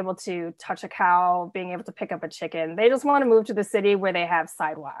 being able to touch a cow, being able to pick up a chicken. They just want to move to the city where they have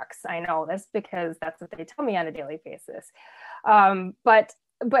sidewalks. I know this because that's what they tell me on a daily basis. But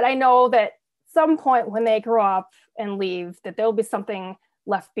I know that some point when they grow up and leave, that there'll be something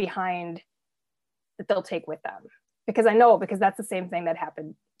left behind that they'll take with them. Because that's the same thing that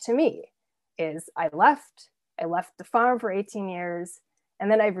happened to me. Is I left the farm for 18 years. And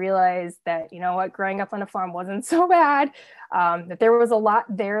then I realized that, growing up on a farm wasn't so bad, that there was a lot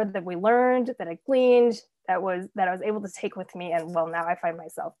there that we learned, that I gleaned, that I was able to take with me. And well, now I find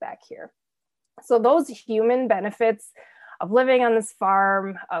myself back here. So those human benefits of living on this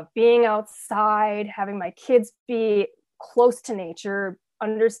farm, of being outside, having my kids be close to nature,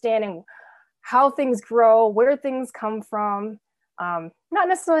 understanding how things grow, where things come from, not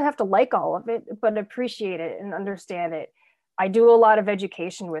necessarily have to like all of it, but appreciate it and understand it. I do a lot of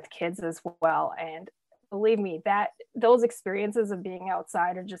education with kids as well. And believe me, that those experiences of being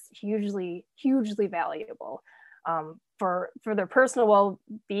outside are just hugely, hugely valuable for their personal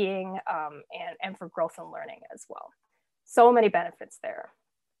well-being and for growth and learning as well. So many benefits there.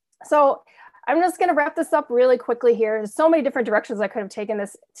 So I'm just going to wrap this up really quickly here. There's so many different directions I could have taken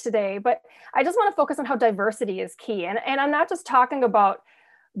this today, but I just want to focus on how diversity is key. And I'm not just talking about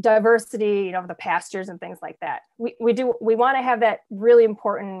diversity, you know, of the pastures and things like that. We want to have that really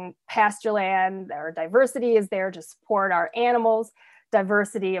important pasture land. Our diversity is there to support our animals.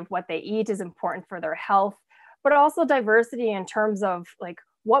 Diversity of what they eat is important for their health, but also diversity in terms of like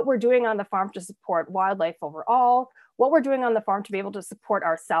what we're doing on the farm to support wildlife overall, what we're doing on the farm to be able to support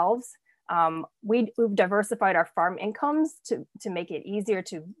ourselves. We've diversified our farm incomes to make it easier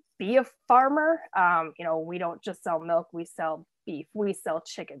to be a farmer. You know, we don't just sell milk, we sell beef, we sell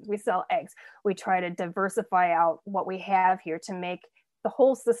chickens, we sell eggs. We try to diversify out what we have here to make the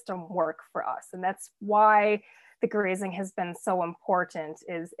whole system work for us. And that's why the grazing has been so important,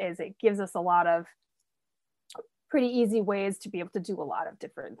 is it gives us a lot of pretty easy ways to be able to do a lot of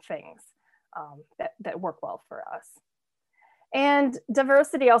different things that work well for us. And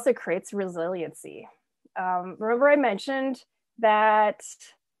diversity also creates resiliency. Remember I mentioned that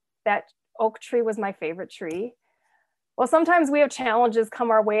oak tree was my favorite tree. Well, sometimes we have challenges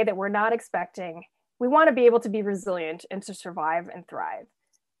come our way that we're not expecting. We want to be able to be resilient and to survive and thrive.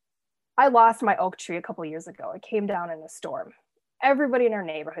 I lost my oak tree a couple of years ago. It came down in a storm. Everybody in our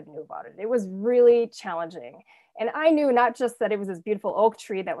neighborhood knew about it. It was really challenging. And I knew not just that it was this beautiful oak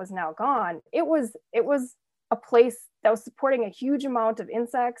tree that was now gone, it was a place that was supporting a huge amount of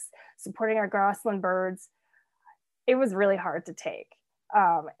insects, supporting our grassland birds. It was really hard to take.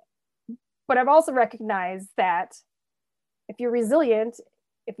 But I've also recognized that if you're resilient,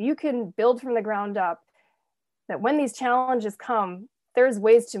 if you can build from the ground up, that when these challenges come, there's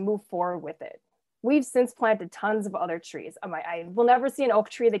ways to move forward with it. We've since planted tons of other trees. I will never see an oak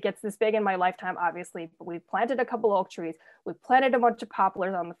tree that gets this big in my lifetime, obviously, but we've planted a couple oak trees. We've planted a bunch of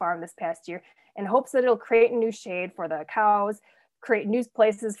poplars on the farm this past year in hopes that it'll create a new shade for the cows, create new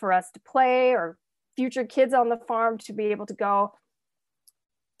places for us to play, or future kids on the farm to be able to go.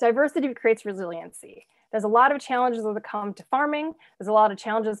 Diversity creates resiliency. There's a lot of challenges that come to farming. There's a lot of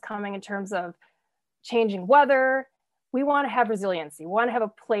challenges coming in terms of changing weather. We want to have resiliency. We want to have a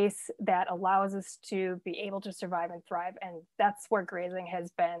place that allows us to be able to survive and thrive. And that's where grazing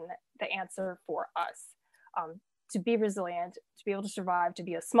has been the answer for us. To be resilient, to be able to survive, to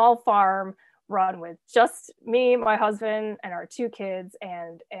be a small farm run with just me, my husband, and our 2 kids,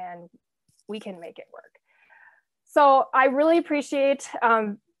 and we can make it work. So I really appreciate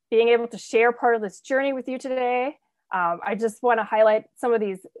being able to share part of this journey with you today. I just want to highlight some of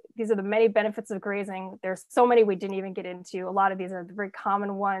these are the many benefits of grazing. There's so many we didn't even get into. A lot of these are the very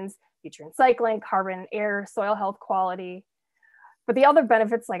common ones: nutrient cycling, carbon, air, soil health quality. But the other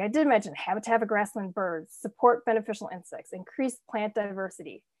benefits, like I did mention, habitat for grassland birds, support beneficial insects, increase plant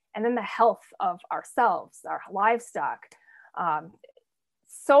diversity, and then the health of ourselves, our livestock.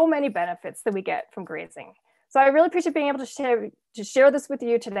 So many benefits that we get from grazing. So I really appreciate being able to share this with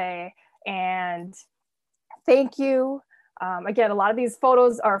you today. And thank you. Again, a lot of these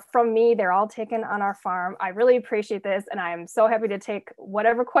photos are from me. They're all taken on our farm. I really appreciate this. And I'm so happy to take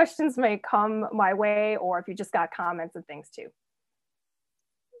whatever questions may come my way, or if you just got comments and things too.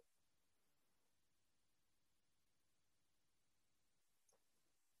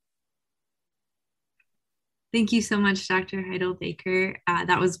 Thank you so much, Dr. Heidel Baker.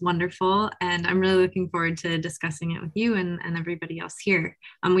 That was wonderful. And I'm really looking forward to discussing it with you and everybody else here.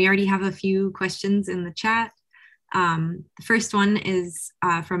 We already have a few questions in the chat. The first one is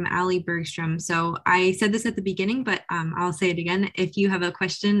from Ali Bergstrom. So I said this at the beginning, but I'll say it again. If you have a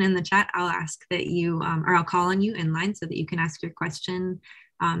question in the chat, I'll ask that you, or I'll call on you in line so that you can ask your question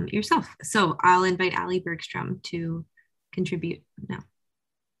yourself. So I'll invite Ali Bergstrom to contribute now.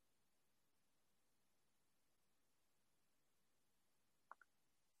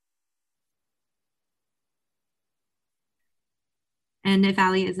 And if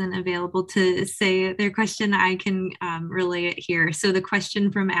Ali isn't available to say their question, I can relay it here. So the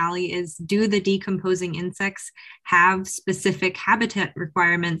question from Ali is, do the decomposing insects have specific habitat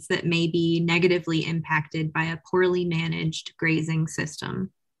requirements that may be negatively impacted by a poorly managed grazing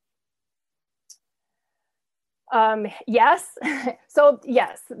system? Yes. So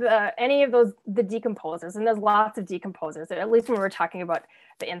yes, any of those, the decomposers, and there's lots of decomposers, at least when we're talking about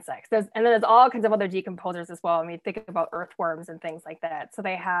the insects. And then there's all kinds of other decomposers as well. I mean, think about earthworms and things like that. So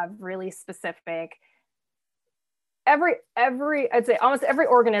they have really specific, I'd say almost every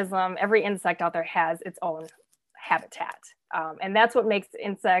organism, every insect out there has its own habitat And that's what makes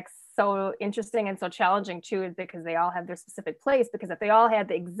insects so interesting and so challenging too, is because they all have their specific place, because if they all had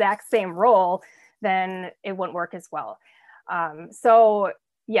the exact same role, then it wouldn't work as well. So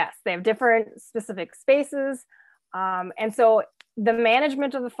yes, they have different specific spaces. And so the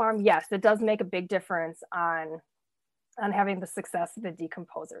management of the farm, yes, it does make a big difference on having the success of the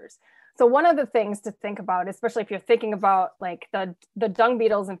decomposers. So one of the things to think about, especially if you're thinking about like the dung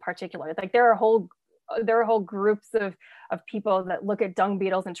beetles in particular, like there are whole groups of people that look at dung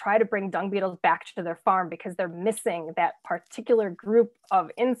beetles and try to bring dung beetles back to their farm because they're missing that particular group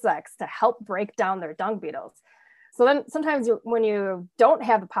of insects to help break down their dung beetles. So then sometimes when you don't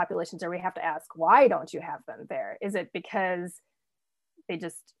have the populations there, we have to ask, why don't you have them there? Is it because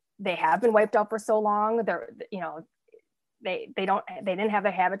they have been wiped out for so long? They didn't have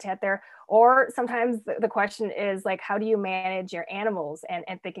their habitat there. Or sometimes the question is like, how do you manage your animals, and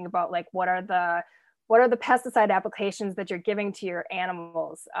thinking about like, what are the pesticide applications that you're giving to your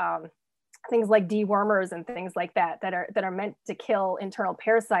animals? Things like dewormers and things like that are meant to kill internal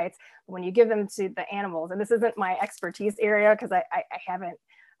parasites. When you give them to the animals, and this isn't my expertise area because I haven't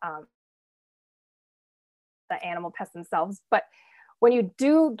the animal pests themselves, but when you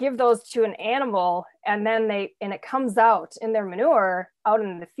do give those to an animal and then it comes out in their manure out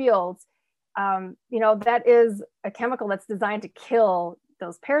in the fields, that is a chemical that's designed to kill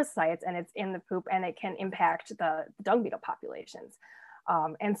those parasites, and it's in the poop, and it can impact the dung beetle populations.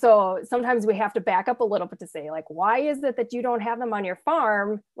 And so sometimes we have to back up a little bit to say, like, why is it that you don't have them on your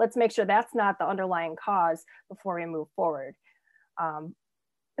farm? Let's make sure that's not the underlying cause before we move forward. And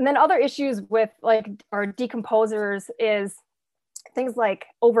then other issues with like our decomposers is things like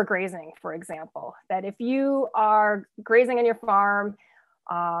overgrazing, for example, that if you are grazing on your farm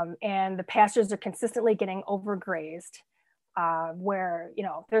and the pastures are consistently getting overgrazed, where,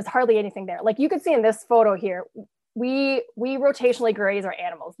 there's hardly anything there. Like you can see in this photo here, we rotationally graze our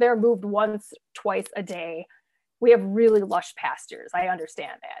animals. They're moved once, twice a day. We have really lush pastures. I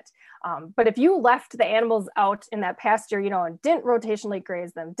understand that. But if you left the animals out in that pasture, and didn't rotationally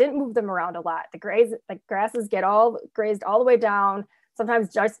graze them, didn't move them around a lot, the grasses get all grazed all the way down,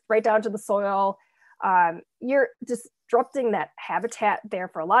 sometimes just right down to the soil. You're disrupting that habitat there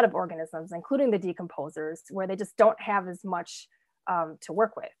for a lot of organisms, including the decomposers, where they just don't have as much to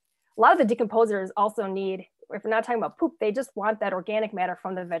work with. A lot of the decomposers also need, if we're not talking about poop, they just want that organic matter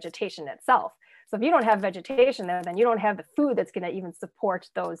from the vegetation itself. So if you don't have vegetation there, then you don't have the food that's going to even support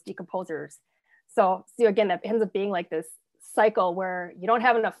those decomposers. So again, that ends up being like this cycle where you don't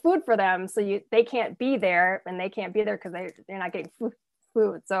have enough food for them, so they can't be there, and they can't be there because they're not getting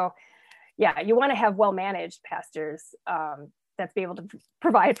food. So yeah, you want to have well-managed pastures that's be able to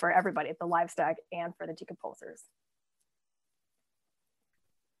provide for everybody, the livestock and for the decomposers.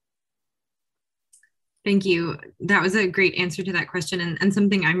 Thank you. That was a great answer to that question, and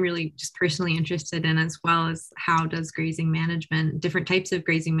something I'm really just personally interested in as well, is how does grazing management, different types of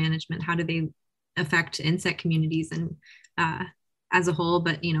grazing management, how do they affect insect communities and as a whole,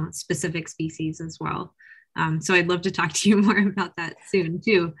 but specific species as well. So I'd love to talk to you more about that soon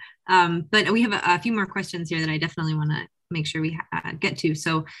too. But we have a few more questions here that I definitely want to make sure we get to.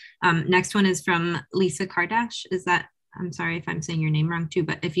 So next one is from Lisa Kardash. I'm sorry if I'm saying your name wrong too,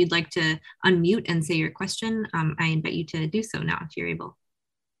 but if you'd like to unmute and say your question, I invite you to do so now if you're able.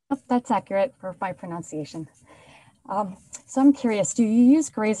 Oh, that's accurate for my pronunciation. So I'm curious, do you use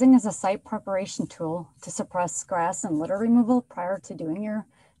grazing as a site preparation tool to suppress grass and litter removal prior to doing your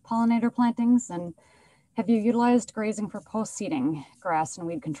pollinator plantings? And have you utilized grazing for post-seeding grass and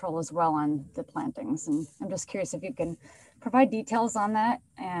weed control as well on the plantings? And I'm just curious if you can provide details on that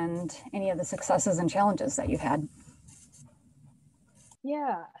and any of the successes and challenges that you've had.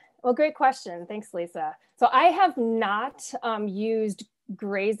 Yeah, well, great question. Thanks, Lisa. So I have not used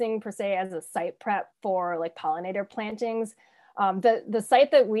grazing per se as a site prep for like pollinator plantings. The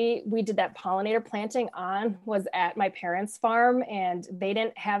site that we did that pollinator planting on was at my parents' farm, and they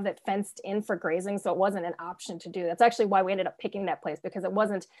didn't have that fenced in for grazing, so it wasn't an option to do. That's actually why we ended up picking that place, because it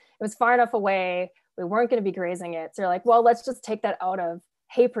was far enough away. We weren't going to be grazing it. So they're like, well, let's just take that out of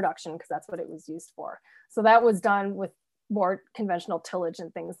hay production because that's what it was used for. So that was done with more conventional tillage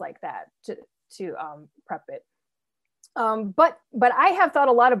and things like that to prep it. But I have thought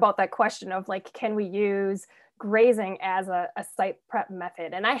a lot about that question of like, can we use grazing as a site prep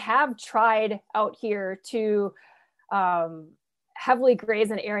method? And I have tried out here to heavily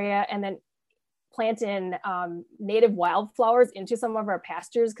graze an area and then plant in native wildflowers into some of our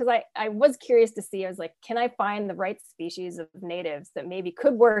pastures, because I was curious to see, I was like, can I find the right species of natives that maybe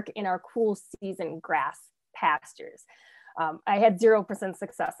could work in our cool season grass pastures? I had 0%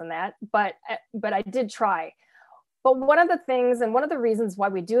 success in that, but I did try. But one of the things and one of the reasons why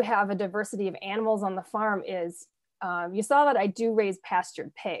we do have a diversity of animals on the farm is you saw that I do raise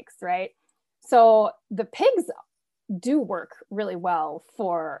pastured pigs, right? So the pigs do work really well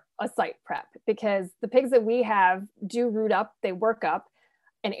for a site prep because the pigs that we have do root up, they work up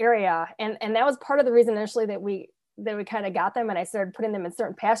an area. And that was part of the reason initially that we kind of got them, and I started putting them in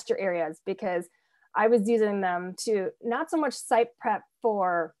certain pasture areas because I was using them to not so much site prep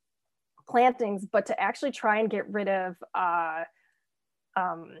for plantings, but to actually try and get rid of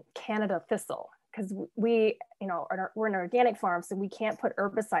Canada thistle, because we, we're an organic farm, so we can't put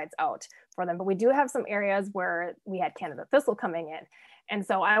herbicides out for them, but we do have some areas where we had Canada thistle coming in. And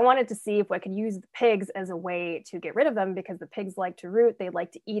so I wanted to see if I could use the pigs as a way to get rid of them, because the pigs like to root, they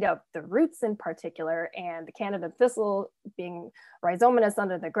like to eat up the roots in particular, and the Canada thistle being rhizomatous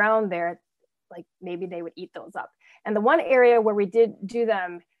under the ground there, like maybe they would eat those up. And the one area where we did do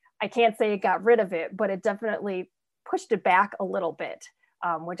them, I can't say it got rid of it, but it definitely pushed it back a little bit,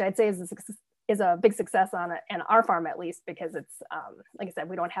 which I'd say is a big success on our farm, at least, because it's, like I said,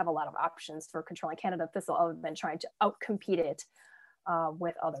 we don't have a lot of options for controlling Canada thistle other than trying to outcompete it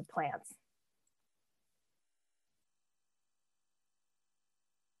with other plants.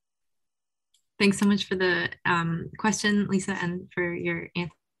 Thanks so much for the question, Lisa, and for your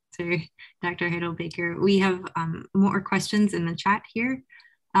answer, Dr. Heidelbaker. We have more questions in the chat here.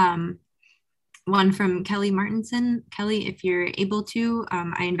 One from Kelly Martinson. Kelly, if you're able to,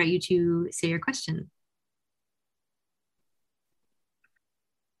 I invite you to say your question.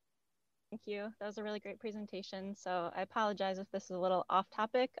 Thank you. That was a really great presentation. So I apologize if this is a little off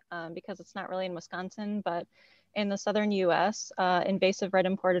topic because it's not really in Wisconsin, but in the southern US, invasive red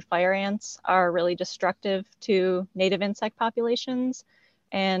imported fire ants are really destructive to native insect populations.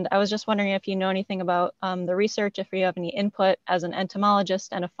 And I was just wondering if you know anything about the research, if you have any input as an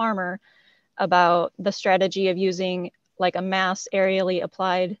entomologist and a farmer about the strategy of using like a mass aerially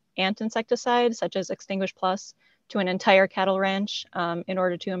applied ant insecticide, such as Extinguish Plus, to an entire cattle ranch in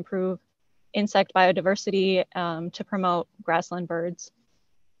order to improve insect biodiversity to promote grassland birds.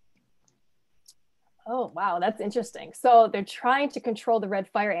 Oh, wow, that's interesting. So they're trying to control the red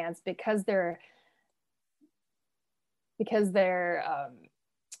fire ants because they're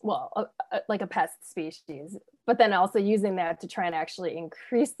like a pest species, but then also using that to try and actually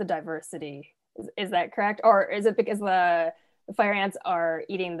increase the diversity. Is that correct? Or is it because the fire ants are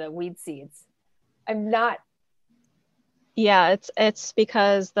eating the weed seeds? I'm not. Yeah, it's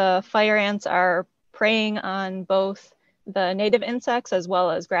because the fire ants are preying on both the native insects as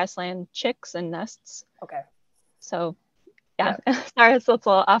well as grassland chicks and nests. Okay. So yeah, sorry, it's a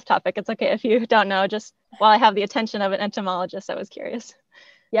little off topic. It's okay if you don't know, just while I have the attention of an entomologist, I was curious.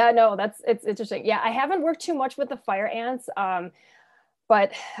 Yeah, no, it's interesting. Yeah, I haven't worked too much with the fire ants,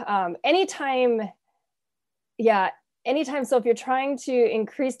 but anytime, so if you're trying to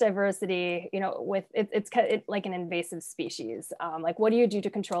increase diversity, with it's like an invasive species, like what do you do to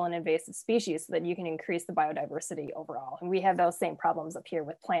control an invasive species so that you can increase the biodiversity overall? And we have those same problems up here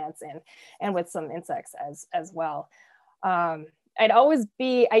with plants and with some insects as well. I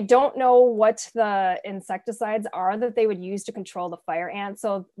don't know what the insecticides are that they would use to control the fire ant.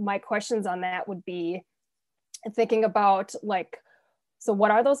 So my questions on that would be thinking about so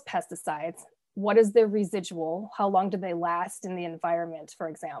what are those pesticides? What is their residual? How long do they last in the environment, for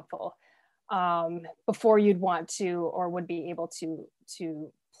example, before you'd want to or would be able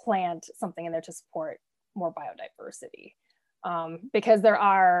to plant something in there to support more biodiversity? Because there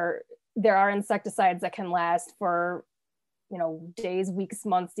are insecticides that can last for days, weeks,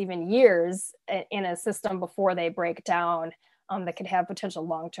 months, even years in a system before they break down, that could have potential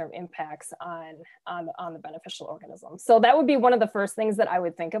long-term impacts on the beneficial organisms. So that would be one of the first things that I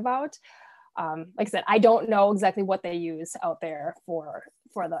would think about. Like I said, I don't know exactly what they use out there for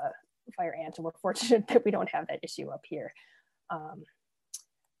the fire ant, and we're fortunate that we don't have that issue up here.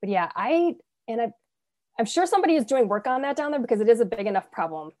 But yeah, I'm sure somebody is doing work on that down there because it is a big enough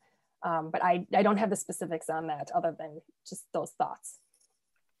problem. But I don't have the specifics on that other than just those thoughts.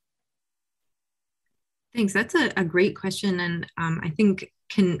 Thanks. That's a great question, and I think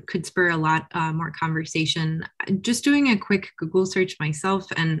could spur a lot more conversation. Just doing a quick Google search myself,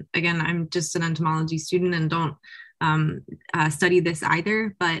 and again, I'm just an entomology student and don't study this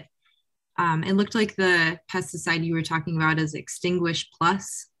either, but it looked like the pesticide you were talking about is Extinguish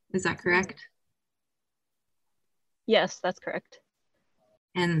Plus. Is that correct? Yes, that's correct.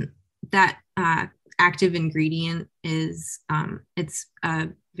 And that active ingredient is it's a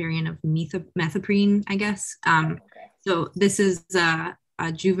variant of methoprene, I guess. Okay. So this is a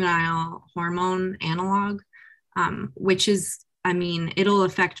juvenile hormone analog, which is, it'll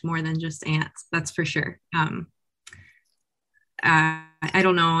affect more than just ants, that's for sure. I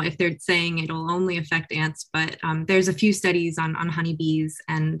don't know if they're saying it'll only affect ants, but there's a few studies on honeybees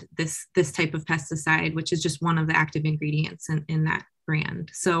and this type of pesticide, which is just one of the active ingredients in that brand.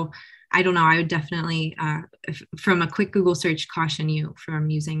 So I don't know. I would definitely, from a quick Google search, caution you from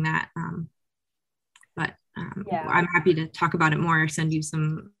using that. But I'm happy to talk about it more or send you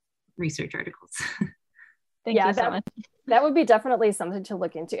some research articles. Thank you so much. That would be definitely something to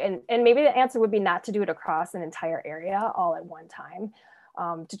look into. And maybe the answer would be not to do it across an entire area all at one time,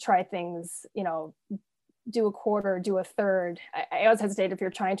 to try things, do a quarter, do a third. I always hesitate if you're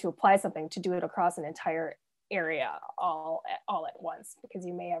trying to apply something to do it across an entire area all at once, because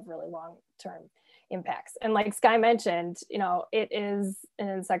you may have really long-term impacts. And like Skye mentioned, it is an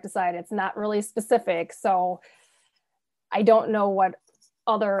insecticide. It's not really specific. So I don't know what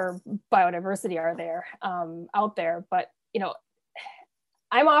other biodiversity are there out there, but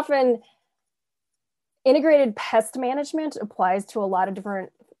I'm often integrated pest management applies to a lot of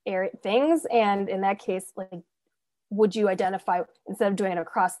different things, and in that case, like, would you identify, instead of doing it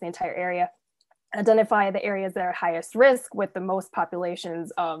across the entire area, identify the areas that are highest risk with the most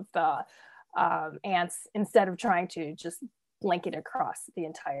populations of the ants, instead of trying to just blanket across the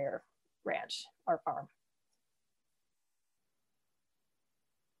entire ranch or farm.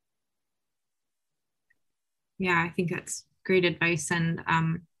 Yeah, I think that's great advice, and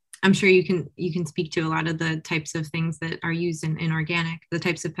I'm sure you can speak to a lot of the types of things that are used in organic, the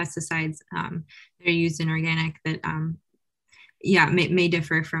types of pesticides that are used in organic that may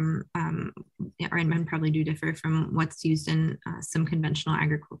differ from, and probably do differ from what's used in some conventional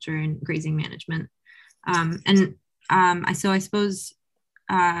agriculture and grazing management. So I suppose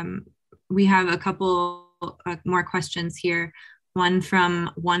we have a couple more questions here. One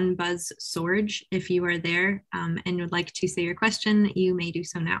from One Buzz Sorge. If you are there and would like to say your question, you may do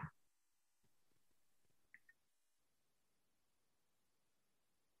so now.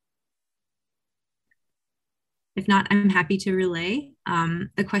 If not, I'm happy to relay.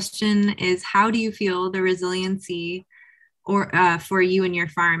 The question is, how do you feel the resiliency for you and your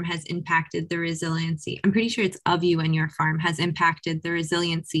farm has impacted the resiliency? I'm pretty sure it's of you and your farm has impacted the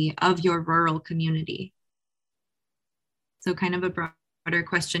resiliency of your rural community. So kind of a broader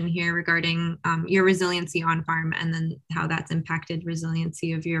question here regarding your resiliency on farm, and then how that's impacted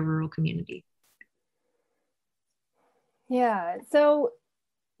resiliency of your rural community. Yeah, so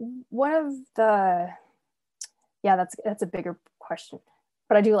one of the, that's a bigger question,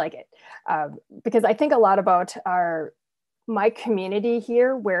 but I do like it because I think a lot about my community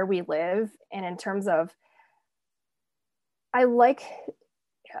here, where we live, and in terms of,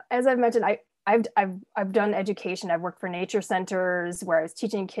 as I've mentioned, I've done education. I've worked for nature centers where I was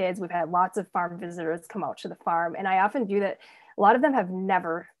teaching kids. We've had lots of farm visitors come out to the farm. And I often view that a lot of them have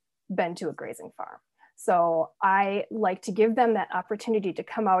never been to a grazing farm. So I like to give them that opportunity to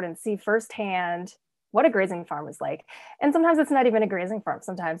come out and see firsthand what a grazing farm is like. And sometimes it's not even a grazing farm.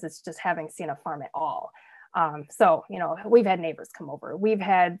 Sometimes it's just having seen a farm at all. So, we've had neighbors come over. We've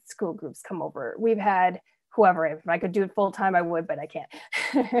had school groups come over. We've had whoever. If I could do it full time, I would, but I can't.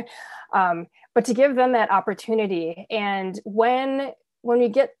 But to give them that opportunity, and when you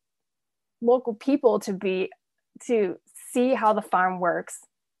get local people to see how the farm works,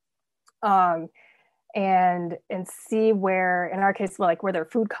 and see where, in our case, like where their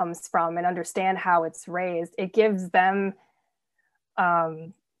food comes from, and understand how it's raised, it gives them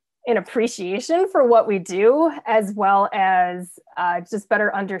an appreciation for what we do, as well as just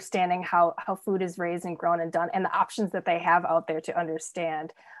better understanding how food is raised and grown and done, and the options that they have out there to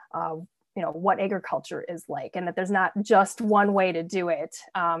understand what agriculture is like, and that there's not just one way to do it.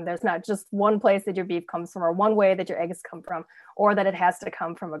 There's not just one place that your beef comes from, or one way that your eggs come from, or that it has to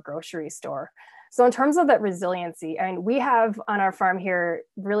come from a grocery store. So in terms of that resiliency, we have on our farm here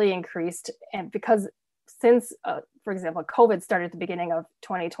really increased, and because since, for example, COVID started at the beginning of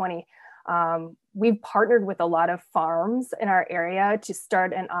 2020, we've partnered with a lot of farms in our area to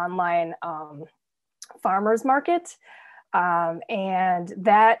start an online farmers market. And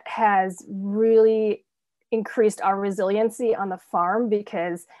that has really increased our resiliency on the farm,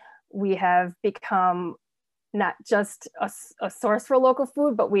 because we have become not just a source for local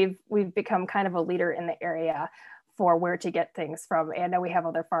food, but we've become kind of a leader in the area for where to get things from. And now we have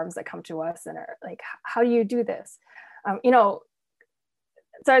other farms that come to us and are like, how do you do this? So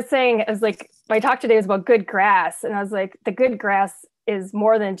I was saying, my talk today is about good grass. And I was like, the good grass is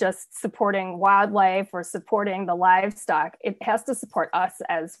more than just supporting wildlife or supporting the livestock. It has to support us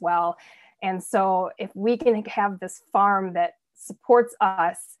as well. And so if we can have this farm that supports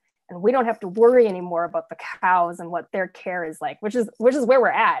us, and we don't have to worry anymore about the cows and what their care is like, which is where we're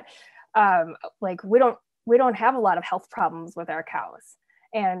at. we don't have a lot of health problems with our cows.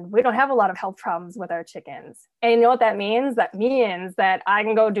 And we don't have a lot of health problems with our chickens. And you know what that means? That means that I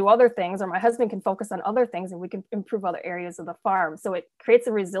can go do other things, or my husband can focus on other things, and we can improve other areas of the farm. So it creates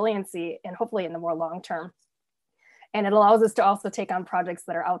a resiliency, and hopefully in the more long term. And it allows us to also take on projects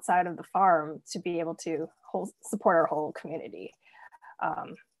that are outside of the farm to be able to support our whole community.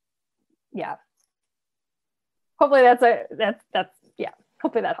 Yeah. Hopefully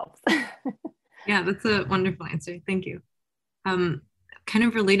hopefully that helps. Yeah, that's a wonderful answer. Thank you. Kind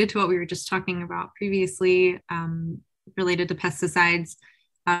of related to what we were just talking about previously, related to pesticides,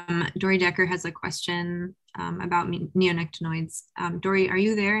 Dory Decker has a question about neonicotinoids. Dory, are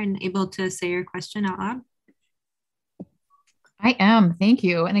you there and able to say your question out loud? I am, thank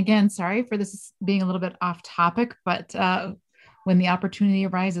you. And again, sorry for this being a little bit off topic, but when the opportunity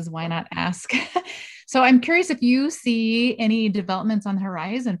arises, why not ask? So I'm curious if you see any developments on the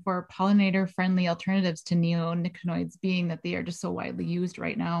horizon for pollinator-friendly alternatives to neonicotinoids, being that they are just so widely used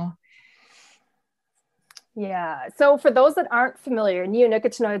right now. Yeah, so for those that aren't familiar,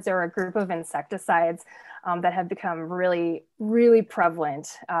 neonicotinoids are a group of insecticides that have become really, really prevalent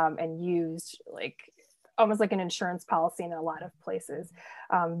and used almost like an insurance policy in a lot of places.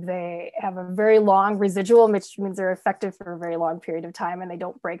 They have a very long residual, which means they're effective for a very long period of time, and they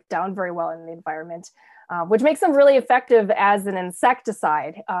don't break down very well in the environment, which makes them really effective as an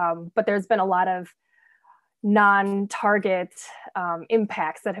insecticide. But there's been a lot of non-target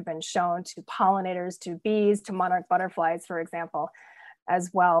impacts that have been shown to pollinators, to bees, to monarch butterflies, for example,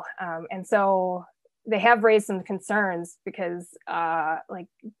 as well. And so they have raised some concerns because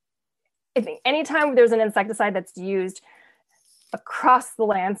I think anytime there's an insecticide that's used across the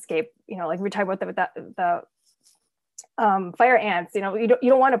landscape, like we talk about the fire ants, you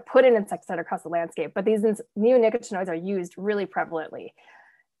don't want to put an insecticide across the landscape, but these neonicotinoids are used really prevalently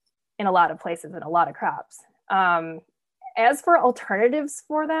in a lot of places and a lot of crops. As for alternatives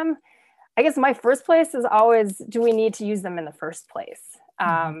for them, I guess my first place is always, do we need to use them in the first place?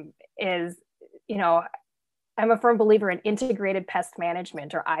 I'm a firm believer in integrated pest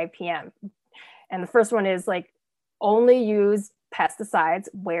management, or IPM. And the first one is only use pesticides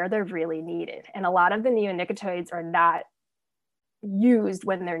where they're really needed. And a lot of the neonicotinoids are not used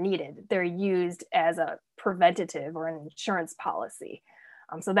when they're needed. They're used as a preventative or an insurance policy.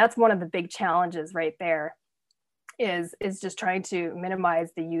 So that's one of the big challenges right there, is just trying to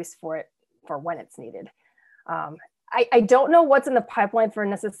minimize the use for it for when it's needed. I don't know what's in the pipeline for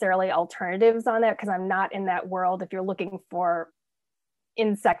necessarily alternatives on that, because I'm not in that world if you're looking for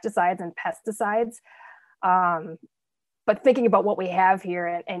insecticides and pesticides. But thinking about what we have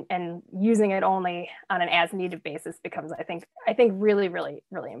here and using it only on an as needed basis becomes, I think really, really,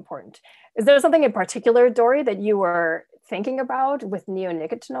 really important. Is there something in particular, Dory, that you were thinking about with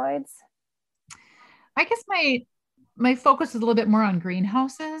neonicotinoids? I guess my focus is a little bit more on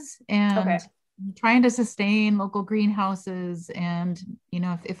greenhouses and trying to sustain local greenhouses. And,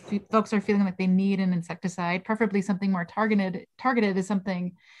 if folks are feeling like they need an insecticide, preferably something more targeted is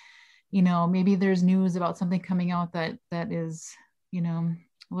something, maybe there's news about something coming out that is, a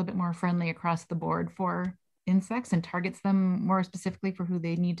little bit more friendly across the board for insects and targets them more specifically for who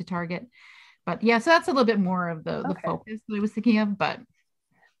they need to target. But yeah, so that's a little bit more of the focus that I was thinking of. But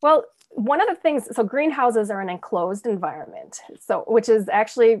well, one of the things, so greenhouses are an enclosed environment, which is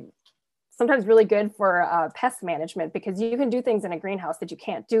actually sometimes really good for pest management, because you can do things in a greenhouse that you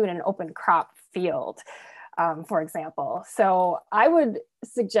can't do in an open crop field, for example. So I would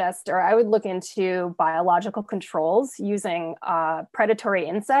suggest, or I would look into biological controls using predatory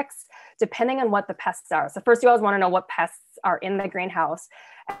insects, depending on what the pests are. So first you always want to know what pests are in the greenhouse,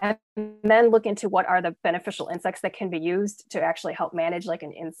 and then look into what are the beneficial insects that can be used to actually help manage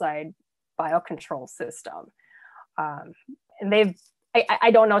an inside biocontrol system. And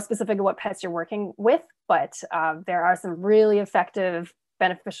I don't know specifically what pests you're working with, but there are some really effective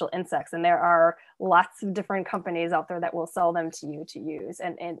beneficial insects, and there are lots of different companies out there that will sell them to you to use.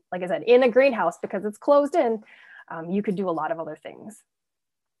 And like I said, in a greenhouse, because it's closed in, you could do a lot of other things.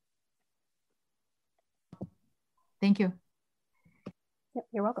 Thank you. Yep,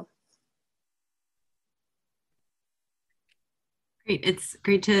 you're welcome. Great. It's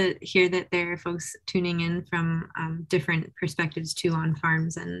great to hear that there are folks tuning in from different perspectives too on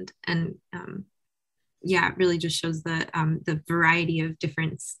farms, and yeah, it really just shows the variety of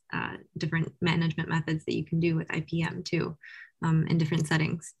different management methods that you can do with IPM too, in different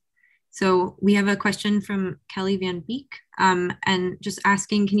settings. So we have a question from Kelly Van Beek, and just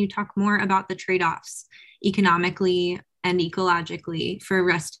asking, can you talk more about the trade-offs economically and ecologically for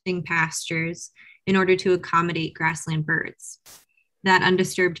resting pastures in order to accommodate grassland birds? that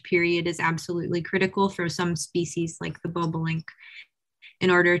undisturbed period is absolutely critical for some species like the bobolink in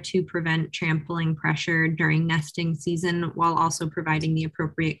order to prevent trampling pressure during nesting season while also providing the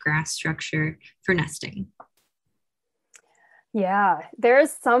appropriate grass structure for nesting. Yeah, there's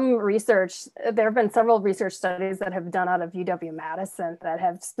some research. There have been several research studies that have done out of UW-Madison that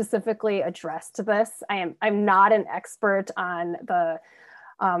have specifically addressed this. I'm not an expert on the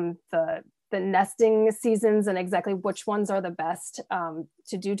nesting seasons and exactly which ones are the best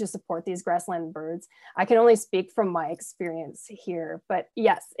to do to support these grassland birds. I can only speak from my experience here, but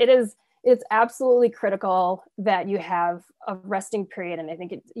yes, it's absolutely critical that you have a resting period. And I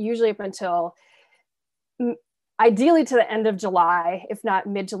think it's usually up until ideally to the end of July, if not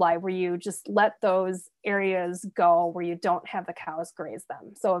mid-July, where you just let those areas go where you don't have the cows graze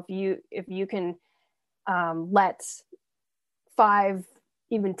them. So if you can let 5,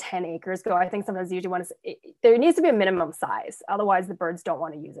 even 10 acres go, I think sometimes you usually want to, there needs to be a minimum size. Otherwise the birds don't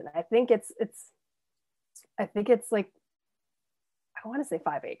want to use it. I think it's like, I want to say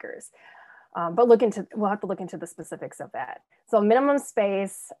 5 acres. But we'll have to look into the specifics of that. So minimum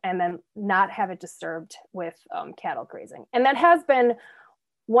space, and then not have it disturbed with cattle grazing. And that has been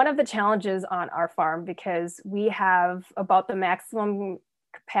one of the challenges on our farm because we have about the maximum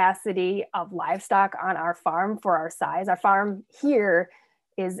capacity of livestock on our farm for our size. Our farm here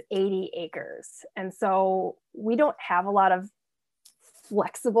is 80 acres. And so we don't have a lot of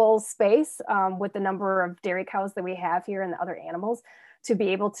flexible space with the number of dairy cows that we have here and the other animals to be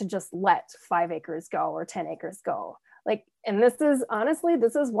able to just let 5 acres go or 10 acres go. Like, and this is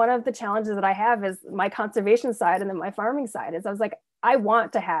one of the challenges that I have is my conservation side and then my farming side is I was like, I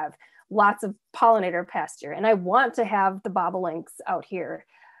want to have lots of pollinator pasture and I want to have the bobolinks out here.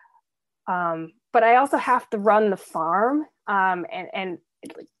 But I also have to run the farm and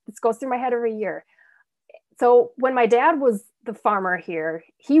this goes through my head every year. So when my dad was the farmer here,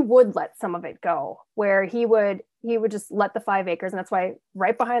 he would let some of it go where he would just let the 5 acres. And that's why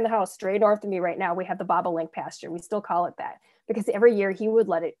right behind the house, straight north of me right now, we have the bobolink pasture. We still call it that because every year he would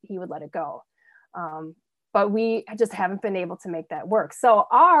let it go. But we just haven't been able to make that work. So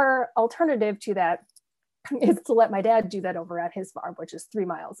our alternative to that is to let my dad do that over at his farm, which is 3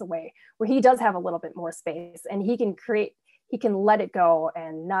 miles away, where he does have a little bit more space and he can let it go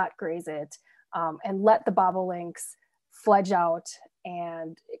and not graze it and let the bobolinks fledge out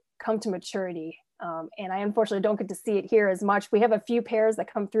and come to maturity. And I unfortunately don't get to see it here as much. We have a few pairs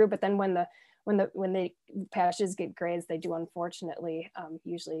that come through, but then when the pastures get grazed, they do unfortunately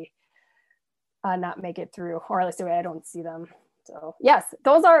usually not make it through, or at least the way I don't see them. So yes,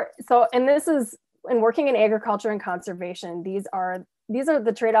 and this is, in working in agriculture and conservation, these are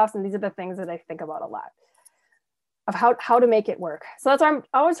the trade-offs and these are the things that I think about a lot of how to make it work. So that's why I'm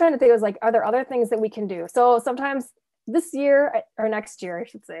always trying to think is like, are there other things that we can do? So sometimes this year or next year, I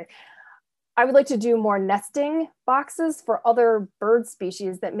should say, I would like to do more nesting boxes for other bird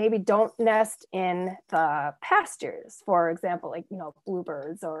species that maybe don't nest in the pastures. For example, like,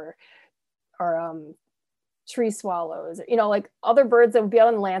 bluebirds or tree swallows, like other birds that would be out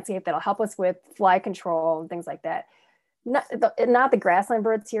on the landscape that'll help us with fly control and things like that. Not the grassland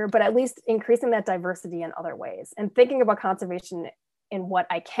birds here, but at least increasing that diversity in other ways and thinking about conservation in what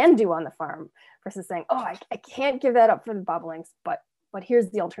I can do on the farm versus saying, oh, I can't give that up for the bobolinks, but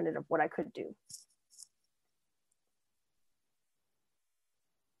here's the alternative, what I could do.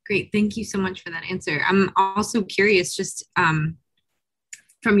 Great, thank you so much for that answer. I'm also curious, just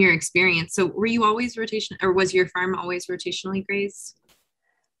from your experience. So were you always was your farm always rotationally grazed?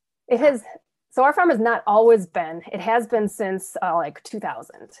 It has. So our farm has not always been. It has been since like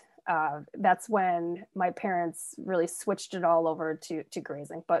 2000. That's when my parents really switched it all over to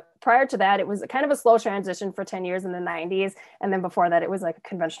grazing. But prior to that, it was kind of a slow transition for 10 years in the 90s. And then before that, it was like a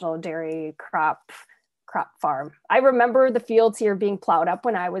conventional dairy crop farm. I remember the fields here being plowed up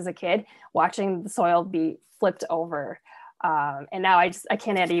when I was a kid, watching the soil be flipped over. And now I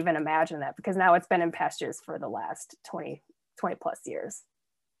can't even imagine that because now it's been in pastures for the last 20 plus years.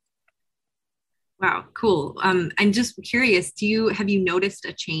 Wow, cool. I'm just curious, have you noticed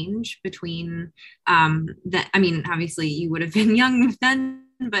a change between that? I mean, obviously you would have been young then,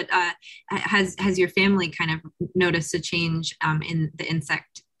 but has your family kind of noticed a change in the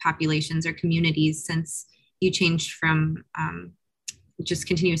insect populations or communities since you changed from just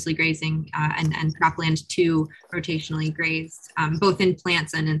continuously grazing and cropland to rotationally grazed, both in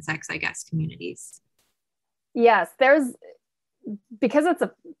plants and insects, I guess, communities? Yes, because it's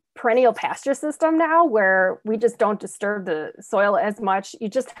a perennial pasture system now where we just don't disturb the soil as much. You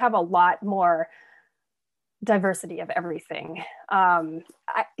just have a lot more diversity of everything.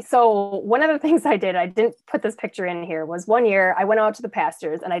 So one of the things I did, I didn't put this picture in here, was one year I went out to the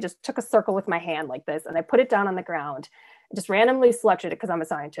pastures and I just took a circle with my hand like this and I put it down on the ground, just randomly selected it because I'm a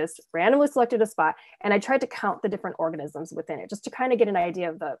scientist, randomly selected a spot, and I tried to count the different organisms within it just to kind of get an idea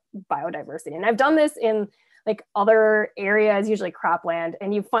of the biodiversity. And I've done this in like other areas, usually cropland,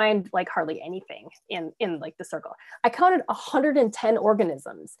 and you find like hardly anything in like the circle. I counted 110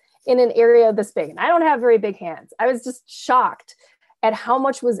 organisms in an area this big, and I don't have very big hands. I was just shocked at how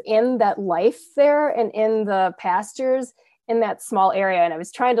much was in that life there and in the pastures in that small area. And I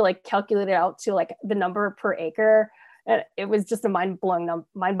was trying to like calculate it out to like the number per acre. And it was just a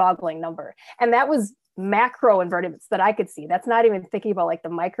mind-boggling number. And that was macro invertebrates that I could see. That's not even thinking about like the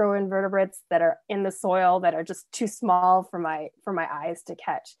micro invertebrates that are in the soil that are just too small for my eyes to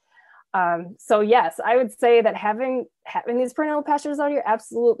catch. So yes, I would say that having these perennial pastures out here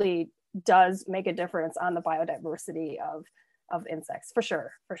absolutely does make a difference on the biodiversity of insects, for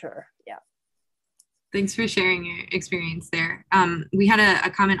sure. Yeah. Thanks for sharing your experience there. We had a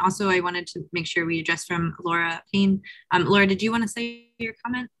comment also I wanted to make sure we addressed from Laura Payne. Laura, did you want to say your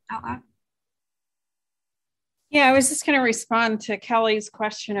comment out loud? Yeah, I was just going to respond to Kelly's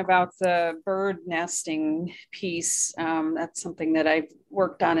question about the bird nesting piece. That's something that I've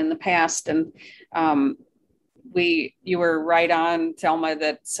worked on in the past. And you were right on, Thelma,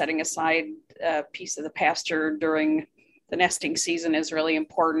 that setting aside a piece of the pasture during the nesting season is really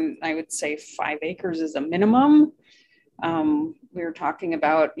important. I would say 5 acres is a minimum. We were talking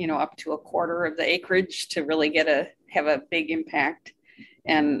about, up to a quarter of the acreage to really have a big impact.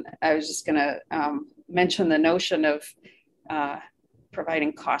 And I was just going to mention the notion of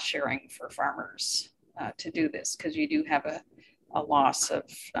providing cost sharing for farmers to do this, because you do have a loss of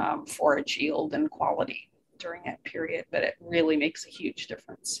forage yield and quality during that period, but it really makes a huge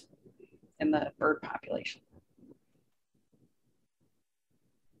difference in the bird population.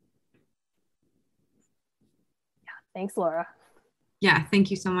 Thanks, Laura. Yeah, thank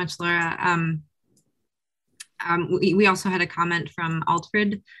you so much, Laura. We also had a comment from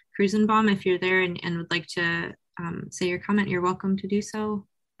Alfred Krusenbaum. If you're there and would like to say your comment, you're welcome to do so.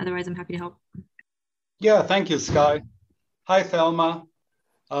 Otherwise, I'm happy to help. Yeah, thank you, Sky. Hi, Thelma.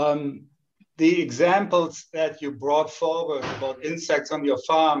 The examples that you brought forward about insects on your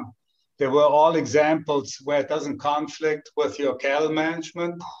farm, they were all examples where it doesn't conflict with your cattle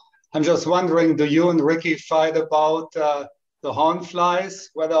management. I'm just wondering, do you and Ricky fight about the horn flies,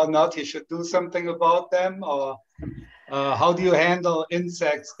 whether or not you should do something about them? Or how do you handle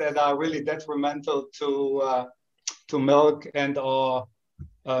insects that are really detrimental to milk and or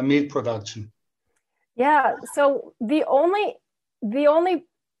meat production? Yeah, so the only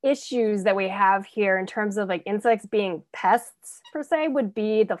issues that we have here in terms of like insects being pests per se would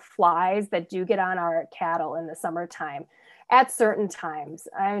be the flies that do get on our cattle in the summertime at certain times.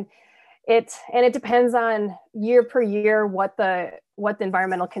 And it depends on year per year what the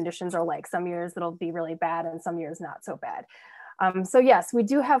environmental conditions are like. Some years it'll be really bad and some years not so bad. So yes, we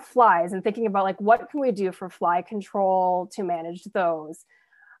do have flies, and thinking about like what can we do for fly control to manage those.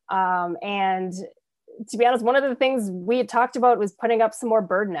 And to be honest, one of the things we had talked about was putting up some more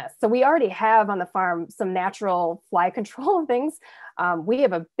bird nests. So we already have on the farm some natural fly control things. We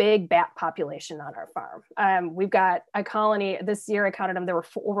have a big bat population on our farm. We've got a colony this year. I counted them. There were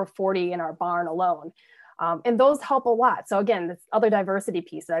over 40 in our barn alone. And those help a lot. So again, this other diversity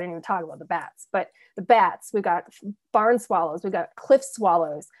piece, I didn't even talk about the bats, but the bats, we've got barn swallows, we've got cliff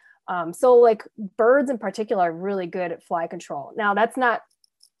swallows. So like birds in particular are really good at fly control. Now that's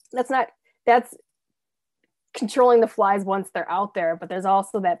controlling the flies once they're out there, but there's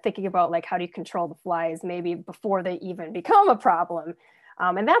also that thinking about like how do you control the flies maybe before they even become a problem.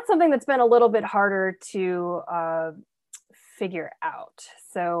 And that's something that's been a little bit harder to figure out.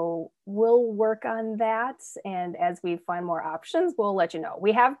 So we'll work on that. And as we find more options, we'll let you know.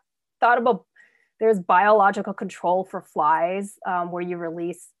 We have thought about, there's biological control for flies where you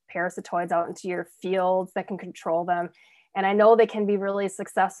release parasitoids out into your fields that can control them. And I know they can be really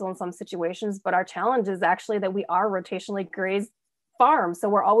successful in some situations, but our challenge is actually that we are rotationally grazed farms. So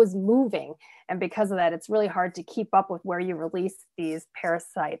we're always moving. And because of that, it's really hard to keep up with where you release these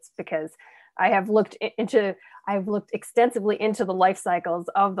parasites, because I've looked extensively into the life cycles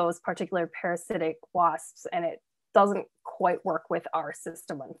of those particular parasitic wasps, and it doesn't quite work with our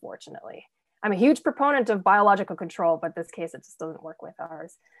system, unfortunately. I'm a huge proponent of biological control, but in this case, it just doesn't work with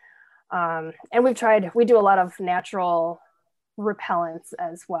ours. And we do a lot of natural repellents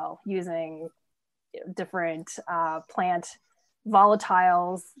as well, using different plant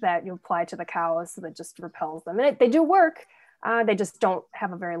volatiles that you apply to the cows so that just repels them. And they do work, They just don't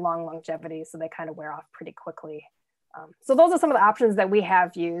have a very long longevity, so they kind of wear off pretty quickly. So those are some of the options that we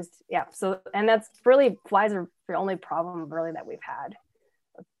have used. Yeah. So, and that's really, flies are the only problem really that we've had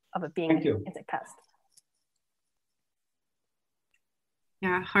of it being an insect pest.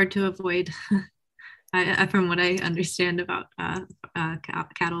 Yeah, hard to avoid. From what I understand about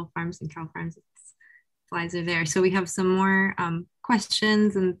cattle farms and cow farms, flies are there. So we have some more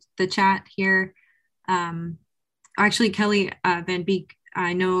questions in the chat here. Actually, Kelly Van Beek,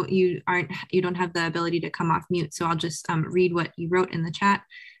 I know you don't have the ability to come off mute, so I'll just read what you wrote in the chat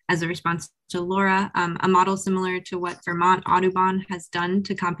as a response to Laura. A model similar to what Vermont Audubon has done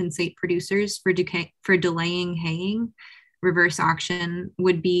to compensate producers for delaying haying, reverse auction,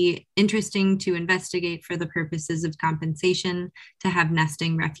 would be interesting to investigate for the purposes of compensation to have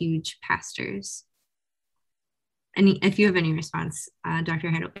nesting refuge pastures. If you have any response, Dr.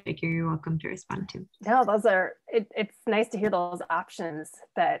 Heidelbaker, you're welcome to respond to. No, those are, it's nice to hear those options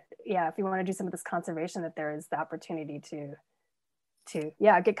that, yeah, if you want to do some of this conservation, that there is the opportunity to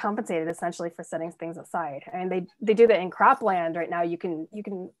get compensated essentially for setting things aside. I mean, they do that in cropland right now. You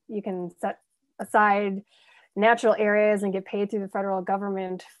can set aside natural areas and get paid through the federal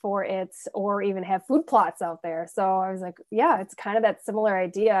government for it, or even have food plots out there. So I was like, yeah, it's kind of that similar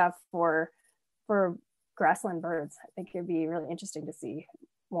idea for grassland birds. I think it'd be really interesting to see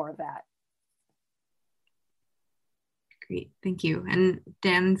more of that. Great, thank you. And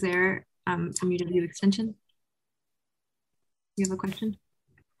Dan Zaire from UW Extension, you have a question?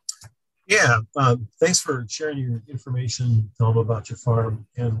 Yeah, thanks for sharing your information, Thelma, about your farm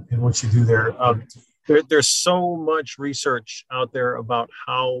and what you do there. There's so much research out there about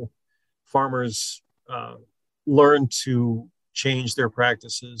how farmers learn to change their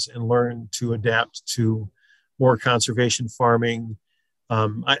practices and learn to adapt to more conservation farming.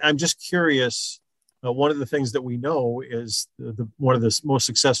 I'm just curious, one of the things that we know is one of the most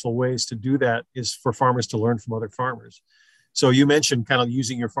successful ways to do that is for farmers to learn from other farmers. So you mentioned kind of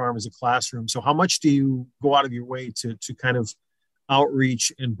using your farm as a classroom. So how much do you go out of your way to kind of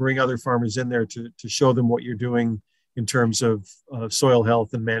outreach and bring other farmers in there to show them what you're doing in terms of soil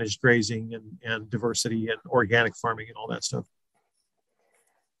health and managed grazing and diversity and organic farming and all that stuff?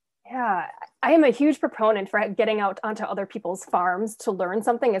 Yeah, I am a huge proponent for getting out onto other people's farms to learn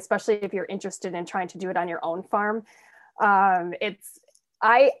something, especially if you're interested in trying to do it on your own farm. I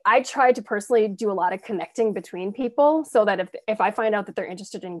try to personally do a lot of connecting between people, so that if I find out that they're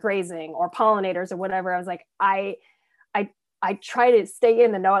interested in grazing or pollinators or whatever, I was like, I try to stay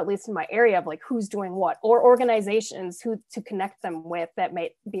in the know, at least in my area, of like who's doing what, or organizations who to connect them with that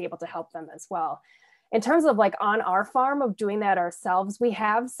may be able to help them as well. In terms of like on our farm of doing that ourselves, we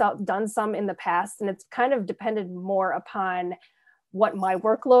have done some in the past, and it's kind of depended more upon what my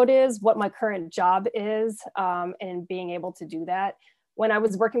workload is, what my current job is, and being able to do that. When I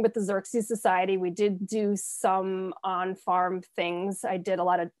was working with the Xerces Society, we did do some on-farm things. I did a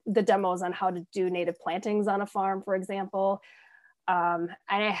lot of the demos on how to do native plantings on a farm, for example. And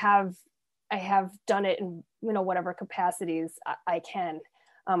I have done it in whatever capacities I can.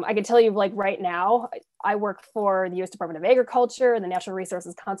 I can tell you, like right now, I work for the U.S. Department of Agriculture and the Natural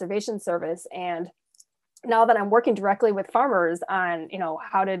Resources Conservation Service. And now that I'm working directly with farmers on,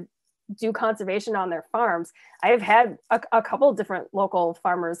 how to do conservation on their farms, I have had a couple of different local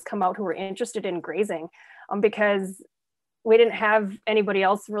farmers come out who were interested in grazing because we didn't have anybody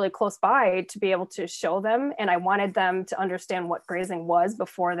else really close by to be able to show them. And I wanted them to understand what grazing was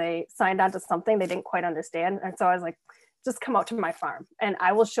before they signed on to something they didn't quite understand. And so I was like, just come out to my farm and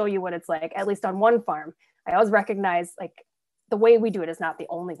I will show you what it's like, at least on one farm. I always recognize like the way we do it is not the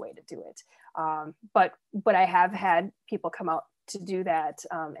only way to do it. But I have had people come out to do that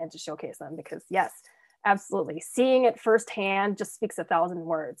and to showcase them, because yes, absolutely. Seeing it firsthand just speaks 1,000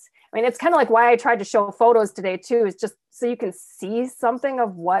 words. I mean, it's kind of like why I tried to show photos today too, is just so you can see something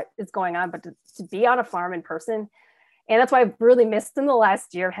of what is going on, but to be on a farm in person. And that's why I've really missed in the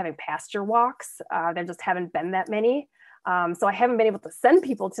last year having pasture walks. There just haven't been that many. So I haven't been able to send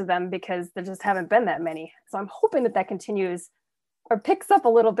people to them because there just haven't been that many. So I'm hoping that continues or picks up a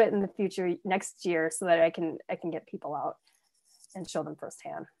little bit in the future next year, so that I can get people out and show them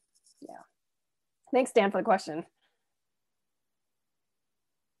firsthand. Yeah. Thanks, Dan, for the question.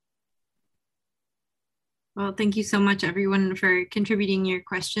 Well, thank you so much, everyone, for contributing your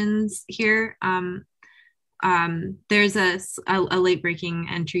questions here. There's a late breaking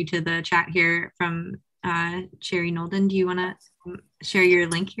entry to the chat here from Sherry Nolden. Do you want to share your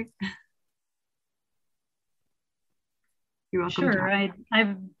link here? You're welcome. Sure.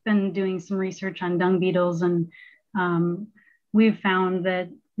 I've been doing some research on dung beetles, and we've found that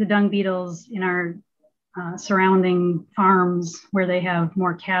the dung beetles in our surrounding farms where they have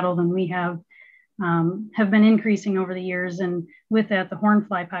more cattle than we have been increasing over the years. And with that, the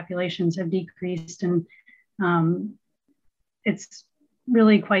hornfly populations have decreased, and it's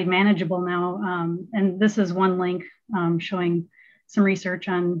really quite manageable now. And this is one link showing some research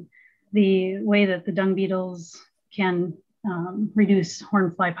on the way that the dung beetles can reduce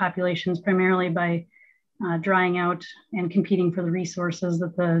hornfly populations, primarily by drying out and competing for the resources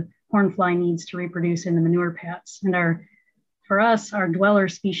that the hornfly needs to reproduce in the manure pats. And for us, our dweller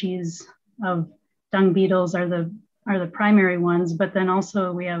species of dung beetles are the primary ones, but then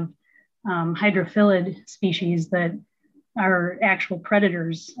also we have hydrophilid species that are actual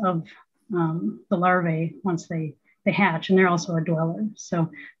predators of the larvae once they hatch, and they're also a dweller.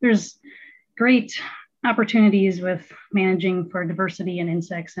 So there's great opportunities with managing for diversity and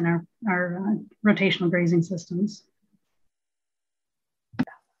insects in our rotational grazing systems.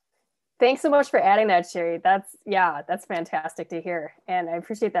 Thanks so much for adding that, Sherry. That's fantastic to hear. And I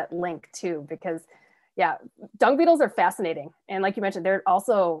appreciate that link too, because dung beetles are fascinating. And like you mentioned, they're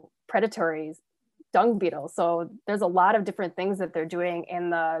also predatory dung beetles. So there's a lot of different things that they're doing in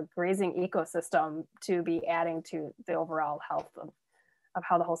the grazing ecosystem to be adding to the overall health of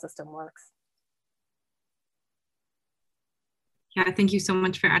how the whole system works. Yeah, thank you so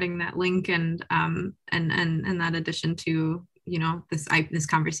much for adding that link and that addition to, you know, this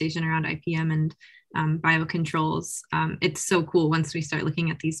conversation around IPM and biocontrols. It's so cool once we start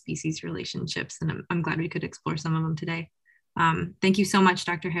looking at these species relationships, and I'm glad we could explore some of them today. Thank you so much,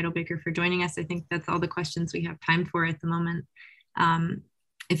 Dr. Heidelbaker, for joining us. I think that's all the questions we have time for at the moment.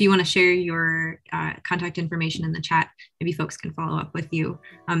 If you want to share your contact information in the chat, maybe folks can follow up with you.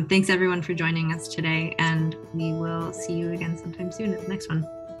 Thanks everyone for joining us today, and we will see you again sometime soon at the next one.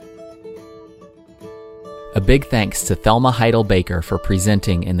 A big thanks to Thelma Heidelbaker for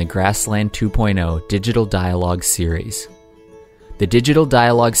presenting in the Grassland 2.0 Digital Dialogue Series. The Digital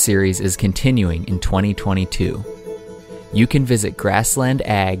Dialogue Series is continuing in 2022. You can visit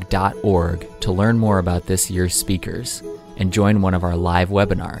grasslandag.org to learn more about this year's speakers and join one of our live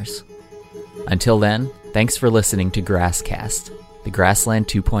webinars. Until then, thanks for listening to Grasscast, the Grassland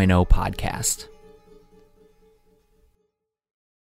 2.0 podcast.